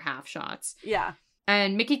sure they're half shots. Yeah.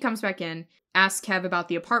 And Mickey comes back in, asks Kev about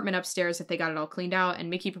the apartment upstairs if they got it all cleaned out, and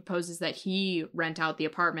Mickey proposes that he rent out the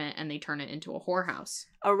apartment and they turn it into a whorehouse.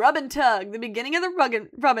 A rub and tug, the beginning of the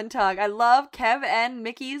rub and tug. I love Kev and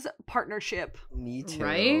Mickey's partnership. Me too.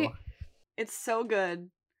 Right? It's so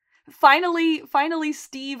good. Finally,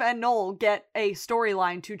 Steve and Noel get a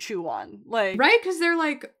storyline to chew on. Like, right? Because they're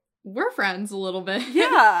like, we're friends a little bit.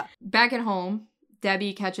 Yeah. Back at home,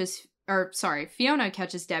 Fiona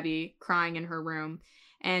catches Debbie crying in her room,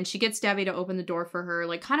 and she gets Debbie to open the door for her,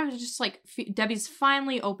 like, kind of just like, Debbie's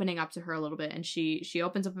finally opening up to her a little bit, and she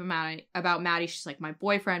opens up about Maddie. She's like, my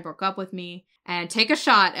boyfriend broke up with me, and take a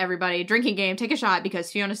shot, everybody, drinking game, take a shot,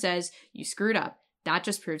 because Fiona says, you screwed up. That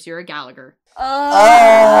just proves you're a Gallagher.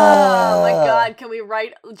 Oh my god, can we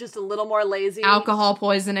write just a little more lazy? Alcohol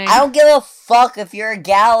poisoning. I don't give a fuck if you're a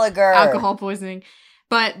Gallagher. Alcohol poisoning.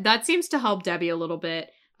 But that seems to help Debbie a little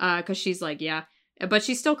bit, because she's like, yeah. But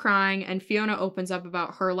she's still crying, and Fiona opens up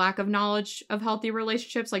about her lack of knowledge of healthy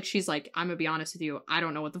relationships. Like, she's like, I'm gonna be honest with you, I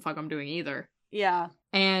don't know what the fuck I'm doing either. Yeah.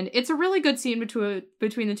 And it's a really good scene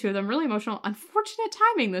between the two of them. Really emotional. Unfortunate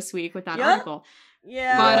timing this week with that article.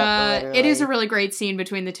 Yeah. But it is a really great scene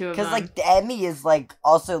between the two of them. Because, like, Emmy is, like,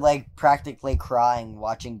 also, like, practically crying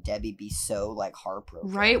watching Debbie be so, like,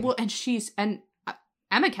 heartbroken. Right? Well, and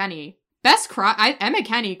Emma Kenny... Emma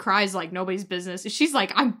Kenny cries like nobody's business. She's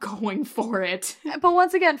like, I'm going for it. But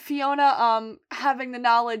once again, Fiona, having the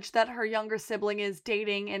knowledge that her younger sibling is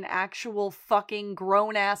dating an actual fucking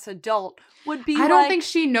grown-ass adult would be I don't think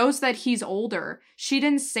she knows that he's older. She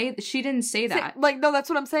didn't say that. Like, no, that's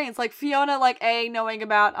what I'm saying. It's like Fiona, like, knowing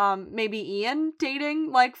about, maybe Ian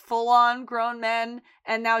dating, like, full-on grown men,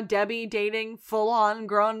 and now Debbie dating full-on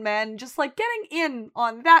grown men. Just, like, getting in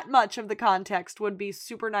on that much of the context would be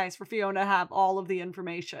super nice for Fiona to have all of the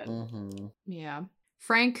information. Mm-hmm. Yeah.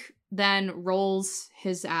 Frank then rolls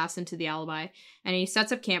his ass into the Alibi, and he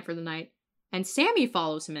sets up camp for the night. And Sammy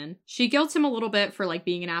follows him in. She guilts him a little bit for, like,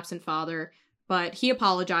 being an absent father, but he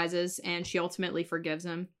apologizes, and she ultimately forgives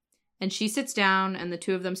him. And she sits down, and the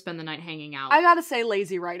two of them spend the night hanging out. I gotta say,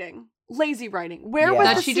 lazy writing. Where was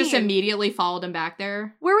the that she scene? Just immediately followed him back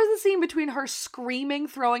there? Where was the scene between her screaming,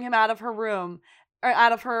 throwing him out of her room, or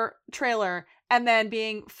out of her trailer, and then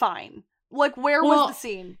being fine? Like, where was the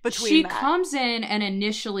scene between that? She comes in, and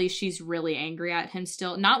initially she's really angry at him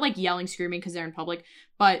still. Not, like, yelling, screaming because they're in public,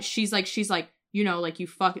 but she's like, you know, like, you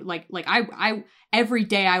fuck, like, I, every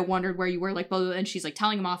day I wondered where you were, like, blah, blah, blah, and she's, like,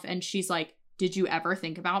 telling him off, and she's like, did you ever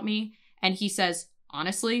think about me? And he says,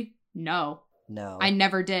 honestly, no. I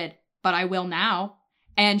never did, but I will now.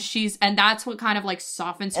 And that's what kind of, like,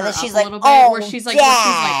 softens her up a little bit, where she's like,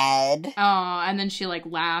 oh, and then she, like,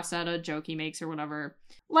 laughs at a joke he makes or whatever.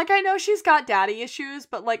 Like, I know she's got daddy issues,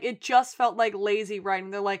 but, like, it just felt like lazy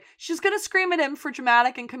writing. They're like, she's gonna scream at him for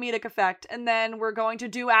dramatic and comedic effect, and then we're going to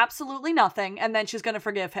do absolutely nothing, and then she's gonna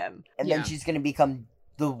forgive him. And then she's gonna become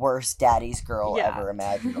the worst daddy's girl ever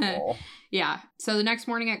imaginable. Yeah. So the next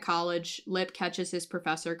morning at college, Lip catches his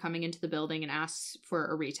professor coming into the building and asks for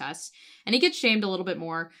a retest. And he gets shamed a little bit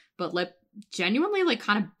more, but Lip genuinely, like,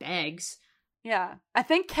 kind of begs. Yeah. I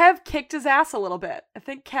think Kev kicked his ass a little bit. I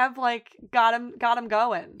think Kev, like, got him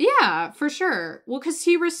going. Yeah, for sure. Well, because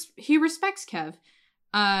he respects Kev.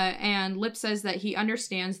 And Lip says that he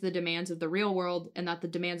understands the demands of the real world and that the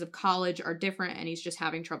demands of college are different, and he's just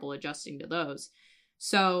having trouble adjusting to those.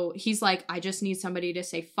 So he's like, I just need somebody to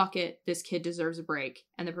say, fuck it, this kid deserves a break.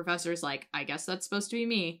 And the professor's like, I guess that's supposed to be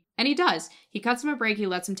me. And he does. He cuts him a break. He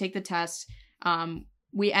lets him take the test.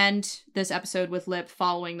 We end this episode with Lip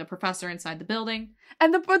following the professor inside the building.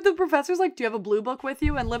 And the professor's like, do you have a blue book with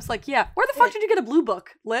you? And Lip's like, yeah. Where the fuck did you get a blue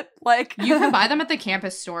book, Lip? Like, you can buy them at the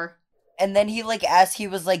campus store. And then he, like, asked, he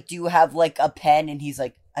was like, do you have, like, a pen? And he's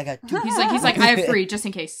like, I got 2. He's like, I have 3, just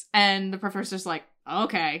in case. And the professor's like,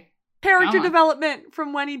 okay. Character development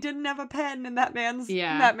from when he didn't have a pen in that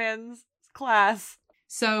man's class.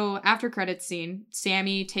 So after credits scene,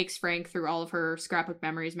 Sammy takes Frank through all of her scrapbook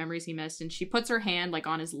memories he missed, and she puts her hand, like,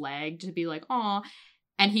 on his leg to be like, aw,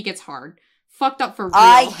 and he gets hard. Fucked up for real.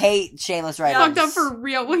 I hate shameless writers. Fucked up for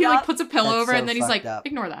real. Well, he, like, puts a pillow over it, and then he's like, up.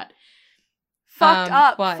 ignore that. fucked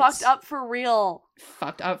up. but- Fucked up for real.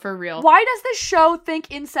 Fucked up for real. Why does this show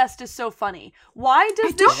think incest is so funny? Why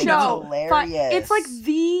does this don't know. show it's like Hilarious.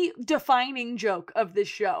 the defining joke of this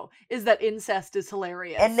show is that incest is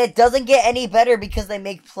hilarious. And it doesn't get any better because they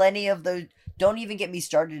make plenty of those. Don't even get me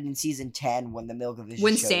started in season 10 when the milk of the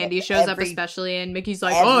When showed Sandy up. shows up, Every- especially, and Mickey's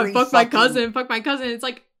like, "Oh, every fuck my fucking- cousin, fuck my cousin." It's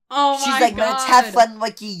like, oh She's my like, god, let's have fun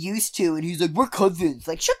like you used to. And he's like, we're cousins.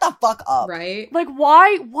 Like, shut the fuck up. right? like,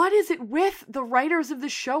 why? What is it with the writers of the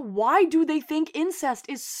show? Why do they think incest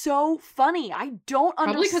is so funny? I don't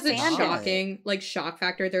Probably because understand it's it. shocking, like shock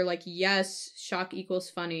factor. They're like, yes, shock equals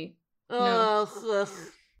funny. it. Ugh.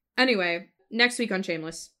 Anyway, next week on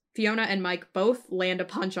Shameless, Fiona and Mike both land a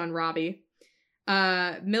punch on Robbie.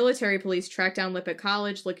 Military police track down Lip at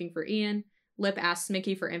college looking for Ian. Lip asks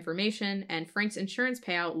Mickey for information, and Frank's insurance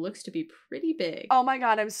payout looks to be pretty big. Oh my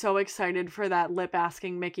god, I'm so excited for that Lip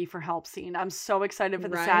asking Mickey for help scene. I'm so excited for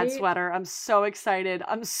the sad Right? sweater. I'm so excited.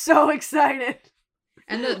 I'm so excited.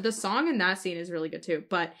 And the song in that scene is really good too.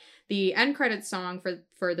 But the end credits song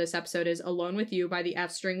for this episode is Alone With You by the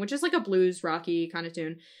F String, which is like a blues rocky kind of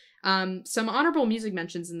tune. Some honorable music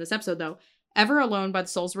mentions in this episode though. Ever Alone by the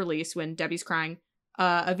Soul's Release when Debbie's crying.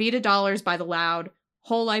 Avita Dollars by The Loud.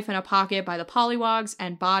 Whole Life in a Pocket by the Pollywogs,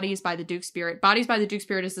 and Bodies by the Duke Spirit. Bodies by the Duke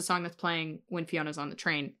Spirit is the song that's playing when Fiona's on the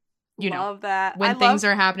train. You know, Love that. when I things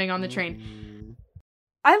love, are happening on the train. Mm.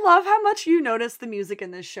 I love how much you notice the music in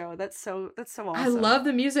this show. That's so awesome. I love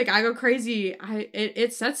the music. I go crazy.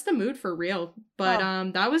 It sets the mood for real. But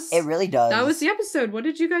that was It really does. that was the episode. What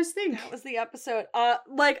did you guys think? That was the episode.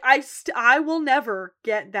 Like I will never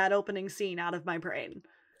get that opening scene out of my brain.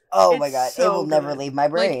 Oh It's my god, so it will never good. leave my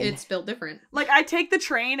brain. Like it's built different. Like I take the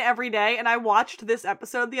train every day, and I watched this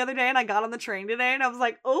episode the other day, and I got on the train today, and I was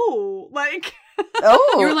like, oh, like,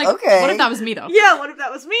 Oh, You were like, okay. what if that was me though? yeah, what if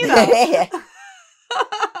that was me though?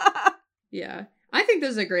 Yeah. I think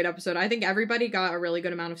this is a great episode. I think everybody got a really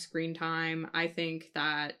good amount of screen time. I think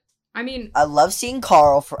that I mean I love seeing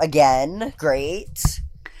Carl again. Great.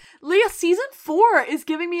 Leah, season 4 is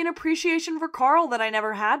giving me an appreciation for Carl that I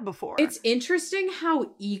never had before. it's interesting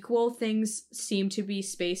how equal things seem to be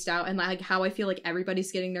spaced out and like how I feel like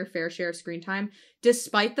everybody's getting their fair share of screen time,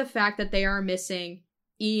 despite the fact that they are missing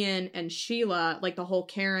Ian and Sheila, like the whole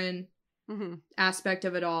Karen Mhm. aspect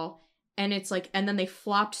of it all. And it's like, and then they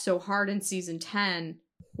flopped so hard in season 10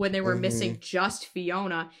 when they were missing just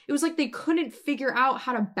Fiona. It was like they couldn't figure out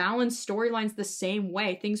how to balance storylines the same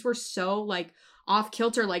way. Things were so like off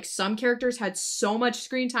kilter. Like some characters had so much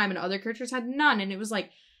screen time and other characters had none. And it was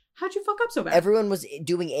like, how'd you fuck up so bad? Everyone was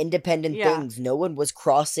doing independent Yeah. things. No one was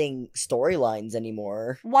crossing storylines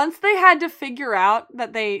anymore. Once they had to figure out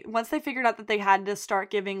that they had to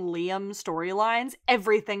start giving Liam storylines,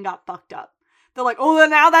 everything got fucked up. They're like, oh,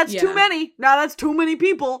 now that's too Yeah. many. Now that's too many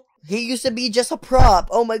people. He used to be just a prop.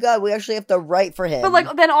 Oh my god, we actually have to write for him. But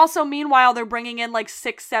like, then also, meanwhile, they're bringing in like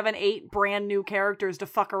 6, 7, 8 brand new characters to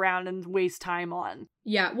fuck around and waste time on.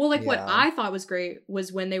 Yeah. Well, like what Yeah. I thought was great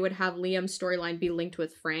was when they would have Liam's storyline be linked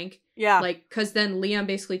with Frank. Yeah, Like, cause then Liam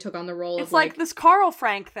basically took on the role it's of like this Carl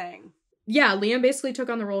Frank thing. yeah, Liam basically took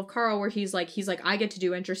on the role of Carl where he's like, I get to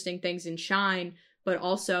do interesting things and shine, but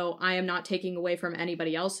also I am not taking away from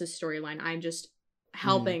anybody else's storyline. I'm just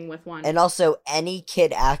helping with one. and also, any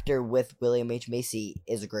kid actor with William H. Macy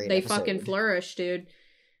is a great They episode. fucking flourish, dude.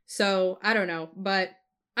 So, I don't know, but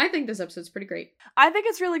I think this episode's pretty great. I think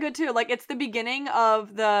it's really good too. Like, it's the beginning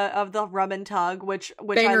of the rub and tug, which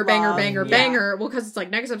Banger, I banger, love. banger, Yeah. banger. Well, because it's like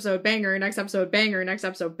next episode, banger, next episode, banger, next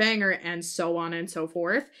episode, banger, and so on and so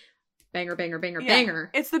forth. Banger, banger, banger, Yeah.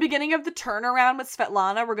 banger. It's the beginning of the turnaround with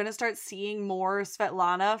Svetlana. We're gonna start seeing more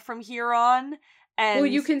Svetlana from here on. And Well,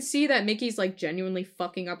 you can see that Mickey's like genuinely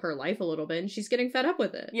fucking up her life a little bit, and she's getting fed up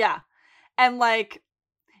with it. yeah, and like,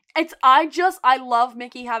 I love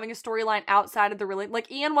Mickey having a storyline outside of the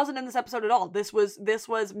like Ian wasn't in this episode at all. This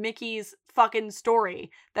was Mickey's fucking story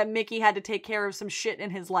that Mickey had to take care of some shit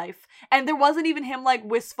in his life, and there wasn't even him like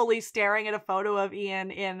wistfully staring at a photo of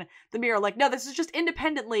Ian in the mirror. Like, no, this is just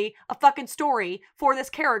independently a fucking story for this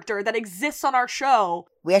character that exists on our show.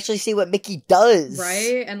 We actually see what Mickey does.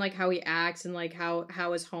 Right? And like how he acts and like how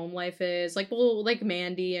his home life is. Like, well, like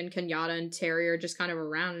Mandy and Kenyatta and Terry are just kind of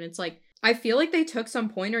around, and it's like I feel like they took some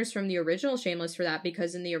pointers from the original Shameless for that,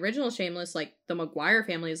 because in the original Shameless, like the McGuire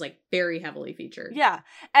family is like very heavily featured. Yeah.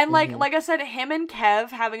 And like Mhm. like I said, him and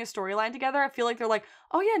Kev having a storyline together, I feel like they're like,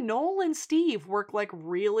 oh yeah, Noel and Steve work like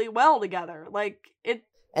really well together. Like it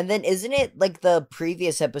And then isn't it like the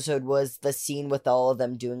previous episode was the scene with all of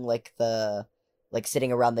them doing like the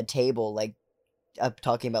sitting around the table, like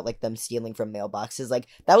talking about like them stealing from mailboxes. Like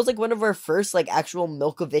that was like one of our first like actual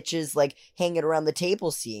Milkoviches like hanging around the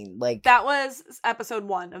table scene. Like That was episode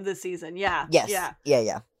 1 of this season. Yeah. yes, Yeah.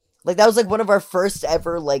 yeah. Like that was like one of our first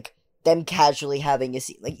ever like them casually having a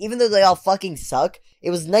scene. Like even though they all fucking suck, it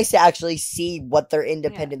was nice to actually see what their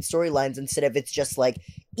independent storylines instead of it's just like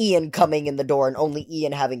Ian coming in the door and only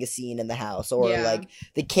Ian having a scene in the house, or Yeah. like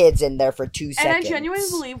the kids in there for 2 seconds. And I genuinely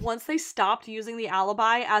believe once they stopped using the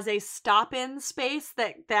alibi as a stop-in space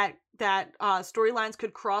that storylines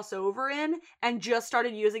could cross over in, and just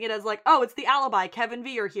started using it as like, oh, it's the alibi, Kevin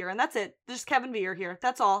V are here, and that's it. Just Kevin V are here.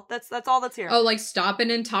 That's all. That's all that's here. Oh, like stop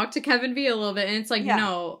in and talk to Kevin V a little bit. And it's like, Yeah.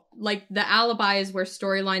 no, like the alibi is where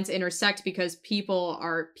storylines intersect because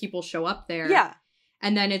people show up there. Yeah.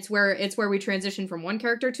 And then it's where we transition from one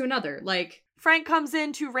character to another. Like, Frank comes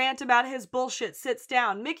in to rant about his bullshit, sits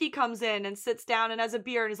down. Mickey comes in and sits down and has a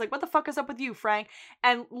beer, and he's like, what the fuck is up with you, Frank?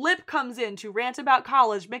 And Lip comes in to rant about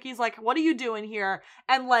college. Mickey's like, what are you doing here?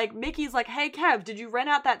 And like, Mickey's like, hey, Kev, did you rent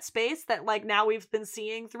out that space that like now we've been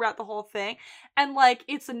seeing throughout the whole thing? And like,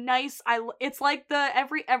 it's a nice, it's like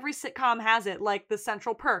every sitcom has it, like the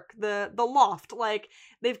Central Perk, the loft, like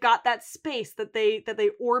they've got that space that they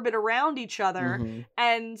orbit around each other. Mhm.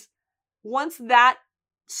 And once that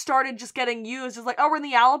started just getting used as like, oh, we're in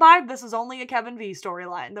the alibi, this is only a Kevin V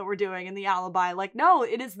storyline that we're doing in the alibi. Like, no,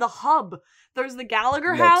 it is the hub. There's the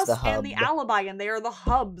Gallagher That's house the hub. and the alibi, and they are the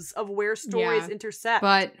hubs of where stories Yeah. intersect.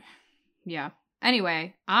 but yeah.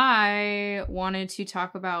 Anyway, I wanted to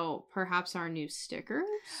talk about perhaps our new stickers.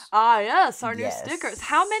 Yes, our new Yes. stickers.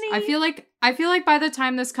 How many? I feel like by the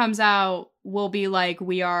time this comes out, we'll be like,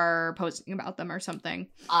 we are posting about them or something.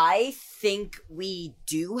 I think we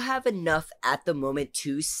do have enough at the moment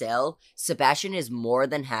to sell. Sebastian is more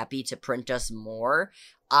than happy to print us more.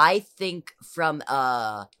 I think from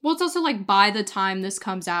Well, it's also like by the time this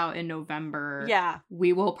comes out in November, Yeah.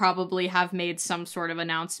 we will probably have made some sort of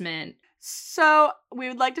announcement. So we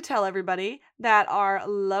would like to tell everybody that our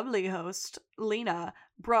lovely host, Lena,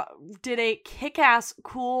 did a kick-ass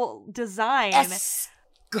cool design.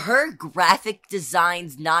 her graphic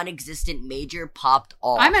design's non-existent major popped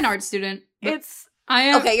off. I'm an art student. I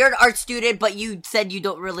am. Okay, you're an art student, but you said you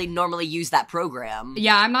don't really normally use that program.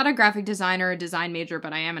 Yeah, I'm not a graphic designer or design major,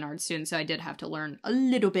 but I am an art student, so I did have to learn a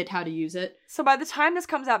little bit how to use it. So by the time this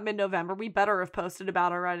comes out mid-November, we better have posted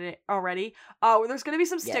about it already. There's going to be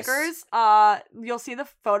some Yes. stickers. You'll see the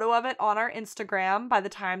photo of it on our Instagram by the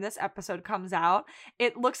time this episode comes out.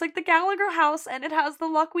 It looks like the Gallagher house, and it has the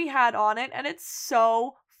Luck We Had on it, and it's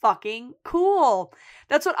so fucking cool.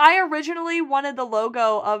 That's what I originally wanted the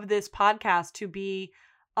logo of this podcast to be.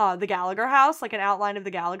 The Gallagher house, like an outline of the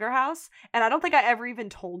Gallagher house. And I don't think I ever even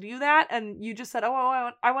told you that. And you just said, oh,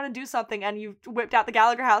 I want to do something. And you whipped out the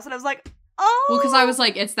Gallagher house. And I was like, oh. Well, because I was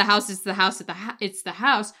like, it's the house, it's the house, it's the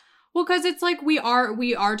house. Well, because it's like we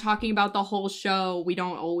are talking about the whole show. We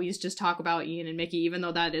don't always just talk about Ian and Mickey, even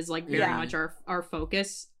though that is like very Yeah. much our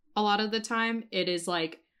focus a lot of the time. It is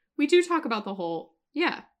like, we do talk about the whole,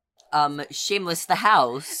 yeah. Shameless the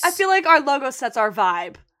house. I feel like our logo sets our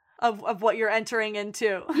vibe of what you're entering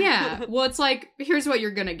into. Yeah. Well, it's like, here's what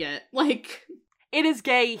you're gonna get. Like, It is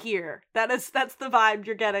gay here. That's the vibe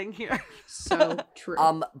you're getting here. so true.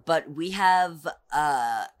 But we have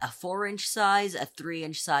a 4-inch size, a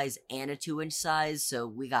 3-inch size, and a 2-inch size, so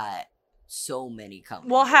we got so many coming.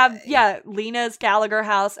 We'll have, away. yeah, Lena's Gallagher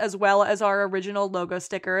house as well as our original logo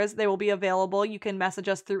stickers. They will be available. You can message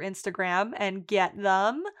us through Instagram and get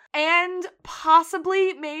them. And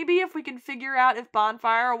possibly, maybe if we can figure out if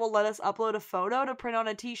Bonfire will let us upload a photo to print on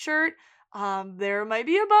a t-shirt, there might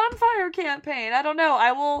be a Bonfire campaign. I don't know.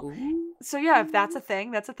 I will... Ooh. So yeah, if that's a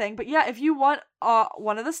thing, that's a thing. But yeah, if you want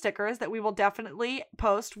one of the stickers that we will definitely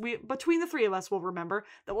post, between the three of us will remember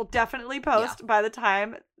that we'll definitely post by the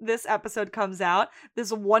time this episode comes out.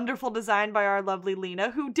 This wonderful design by our lovely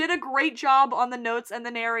Lena, who did a great job on the notes and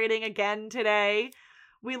the narrating again today.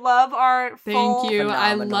 We love our full... Thank you.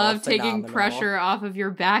 I Phenomenal, love taking phenomenal. pressure off of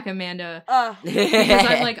your back, Amanda. Because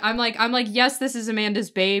Because I'm like, yes, this is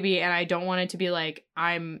Amanda's baby, and I don't want it to be like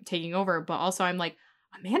I'm taking over, but also I'm like,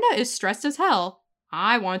 Amanda is stressed as hell.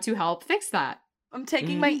 I want to help fix that. I'm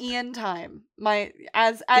taking my Ian time.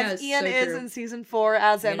 As Yes, Ian so is true. in season 4,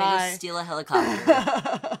 as You're am gonna go I. steal a helicopter.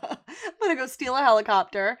 I'm gonna go steal a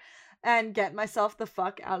helicopter and get myself the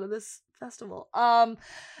fuck out of this festival.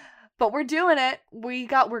 But we're doing it. We're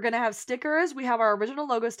gonna have stickers. We have our original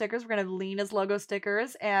logo stickers. We're gonna have Lena's logo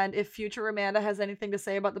stickers. And if future Amanda has anything to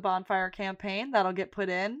say about the Bonfire campaign, that'll get put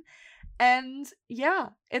in. And yeah,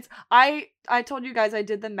 it's I told you guys I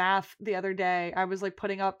did the math the other day. I was like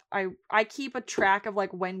putting up I keep a track of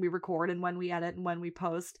like when we record and when we edit and when we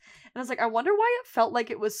post. And I was like, I wonder why it felt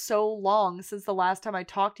like it was so long since the last time I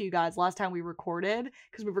talked to you guys, last time we recorded,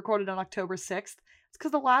 because we recorded on October 6th. It's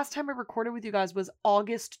because the last time I recorded with you guys was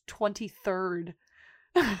August 23rd.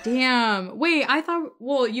 Damn. Wait, I thought,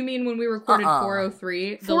 well, you mean when we recorded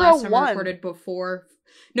 403? The 401. last time we recorded before.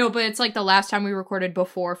 No, but it's like the last time we recorded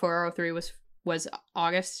before 403 was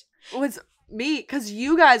August. It was me, because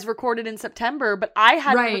you guys recorded in September, but I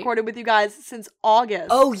hadn't recorded with you guys since August.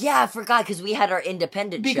 Oh, yeah, I forgot, because we had our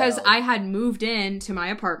independent because show. I had moved into my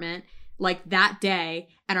apartment like that day,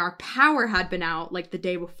 and our power had been out like the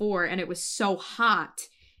day before, and it was so hot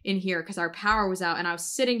in here because our power was out, and I was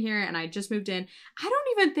sitting here and I just moved in. I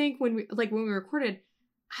don't even think when we recorded,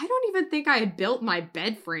 I don't even think I had built my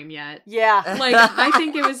bed frame yet. Yeah. Like, I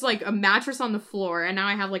think it was like a mattress on the floor, and now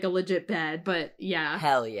I have like a legit bed, but yeah.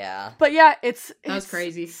 Hell yeah. But yeah, That was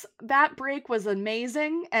crazy. That break was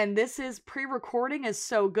amazing, and this is pre-recording is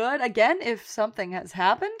so good. Again, if something has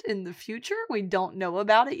happened in the future, we don't know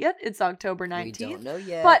about it yet. It's October 19th. We don't know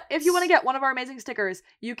yet. But if you want to get one of our amazing stickers,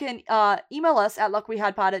 you can email us at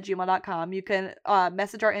luckwehadpod@gmail.com. You can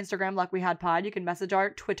message our Instagram, luckwehadpod. You can message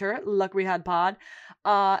our Twitter, luckwehadpod.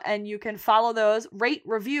 And you can follow those, rate,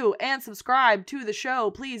 review, and subscribe to the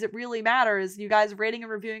show. Please, it really matters. You guys rating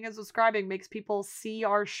and reviewing and subscribing makes people see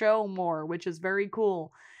our show more, which is very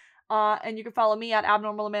cool. And you can follow me at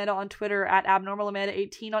AbnormalAmanda on Twitter, at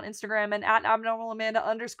AbnormalAmanda18 on Instagram, and at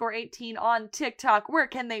AbnormalAmanda_18 on TikTok. Where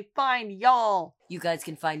can they find y'all? You guys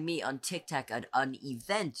can find me on TikTok at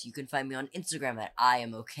Unevent. You can find me on Instagram at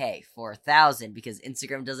IamOK4000 because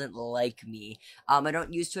Instagram doesn't like me. I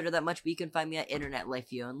don't use Twitter that much, but you can find me at Internet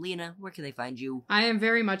Lifeo. And Lena, where can they find you? I am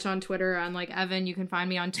very much on Twitter. Unlike Evan, you can find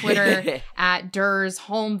me on Twitter at Durs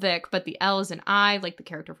Holmvik, but the L is an I, like the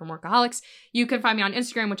character from Workaholics. You can find me on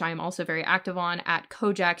Instagram, which I am also very active on, at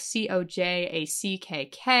Kojak,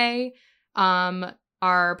 COJACKK.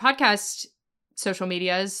 Our podcast social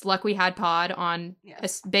medias, Luck We Had Pod on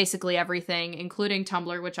basically everything, including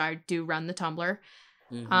Tumblr, which I do run the Tumblr.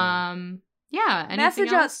 Mm-hmm. Yeah.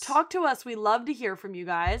 Message else? us, talk to us. We love to hear from you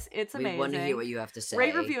guys. It's amazing. We want to hear what you have to say.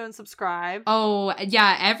 Rate, review, and subscribe. Oh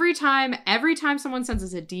yeah, every time someone sends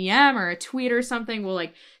us a DM or a tweet or something, we'll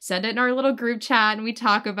like send it in our little group chat and we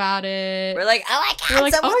talk about it. We're like, oh my god,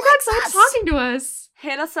 someone's talking to us.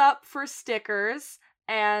 Hit us up for stickers,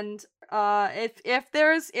 and if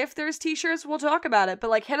there's t-shirts, we'll talk about it. But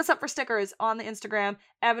like, hit us up for stickers on the Instagram.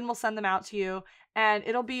 Evan will send them out to you, and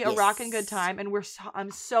it'll be a rockin' good time. And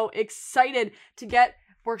I'm so excited to get.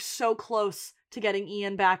 We're so close to getting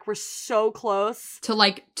Ian back. We're so close to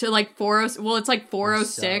like 406. Well, it's like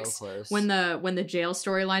 406 so when the jail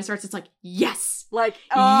storyline starts. It's like yes, like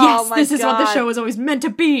yes, my this is what the God. show was always meant to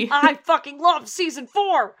be. I fucking love season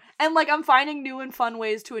 4. And, like, I'm finding new and fun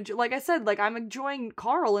ways to enjoy. Like I said, like, I'm enjoying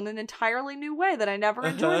Carl in an entirely new way that I never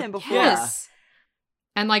enjoyed him before. Yes.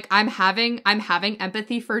 And, like, I'm having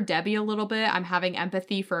empathy for Debbie a little bit. I'm having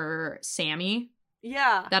empathy for Sammy.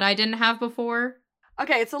 Yeah. That I didn't have before.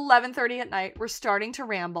 Okay, it's 11:30 at night. We're starting to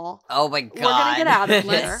ramble. Oh my god. We're gonna get out of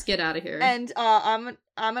here. Let's get out of here. And I'm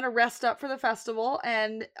gonna rest up for the festival,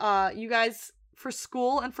 and you guys for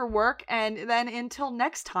school and for work, and then until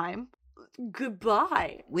next time,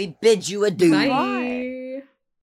 goodbye. We bid you adieu. Bye.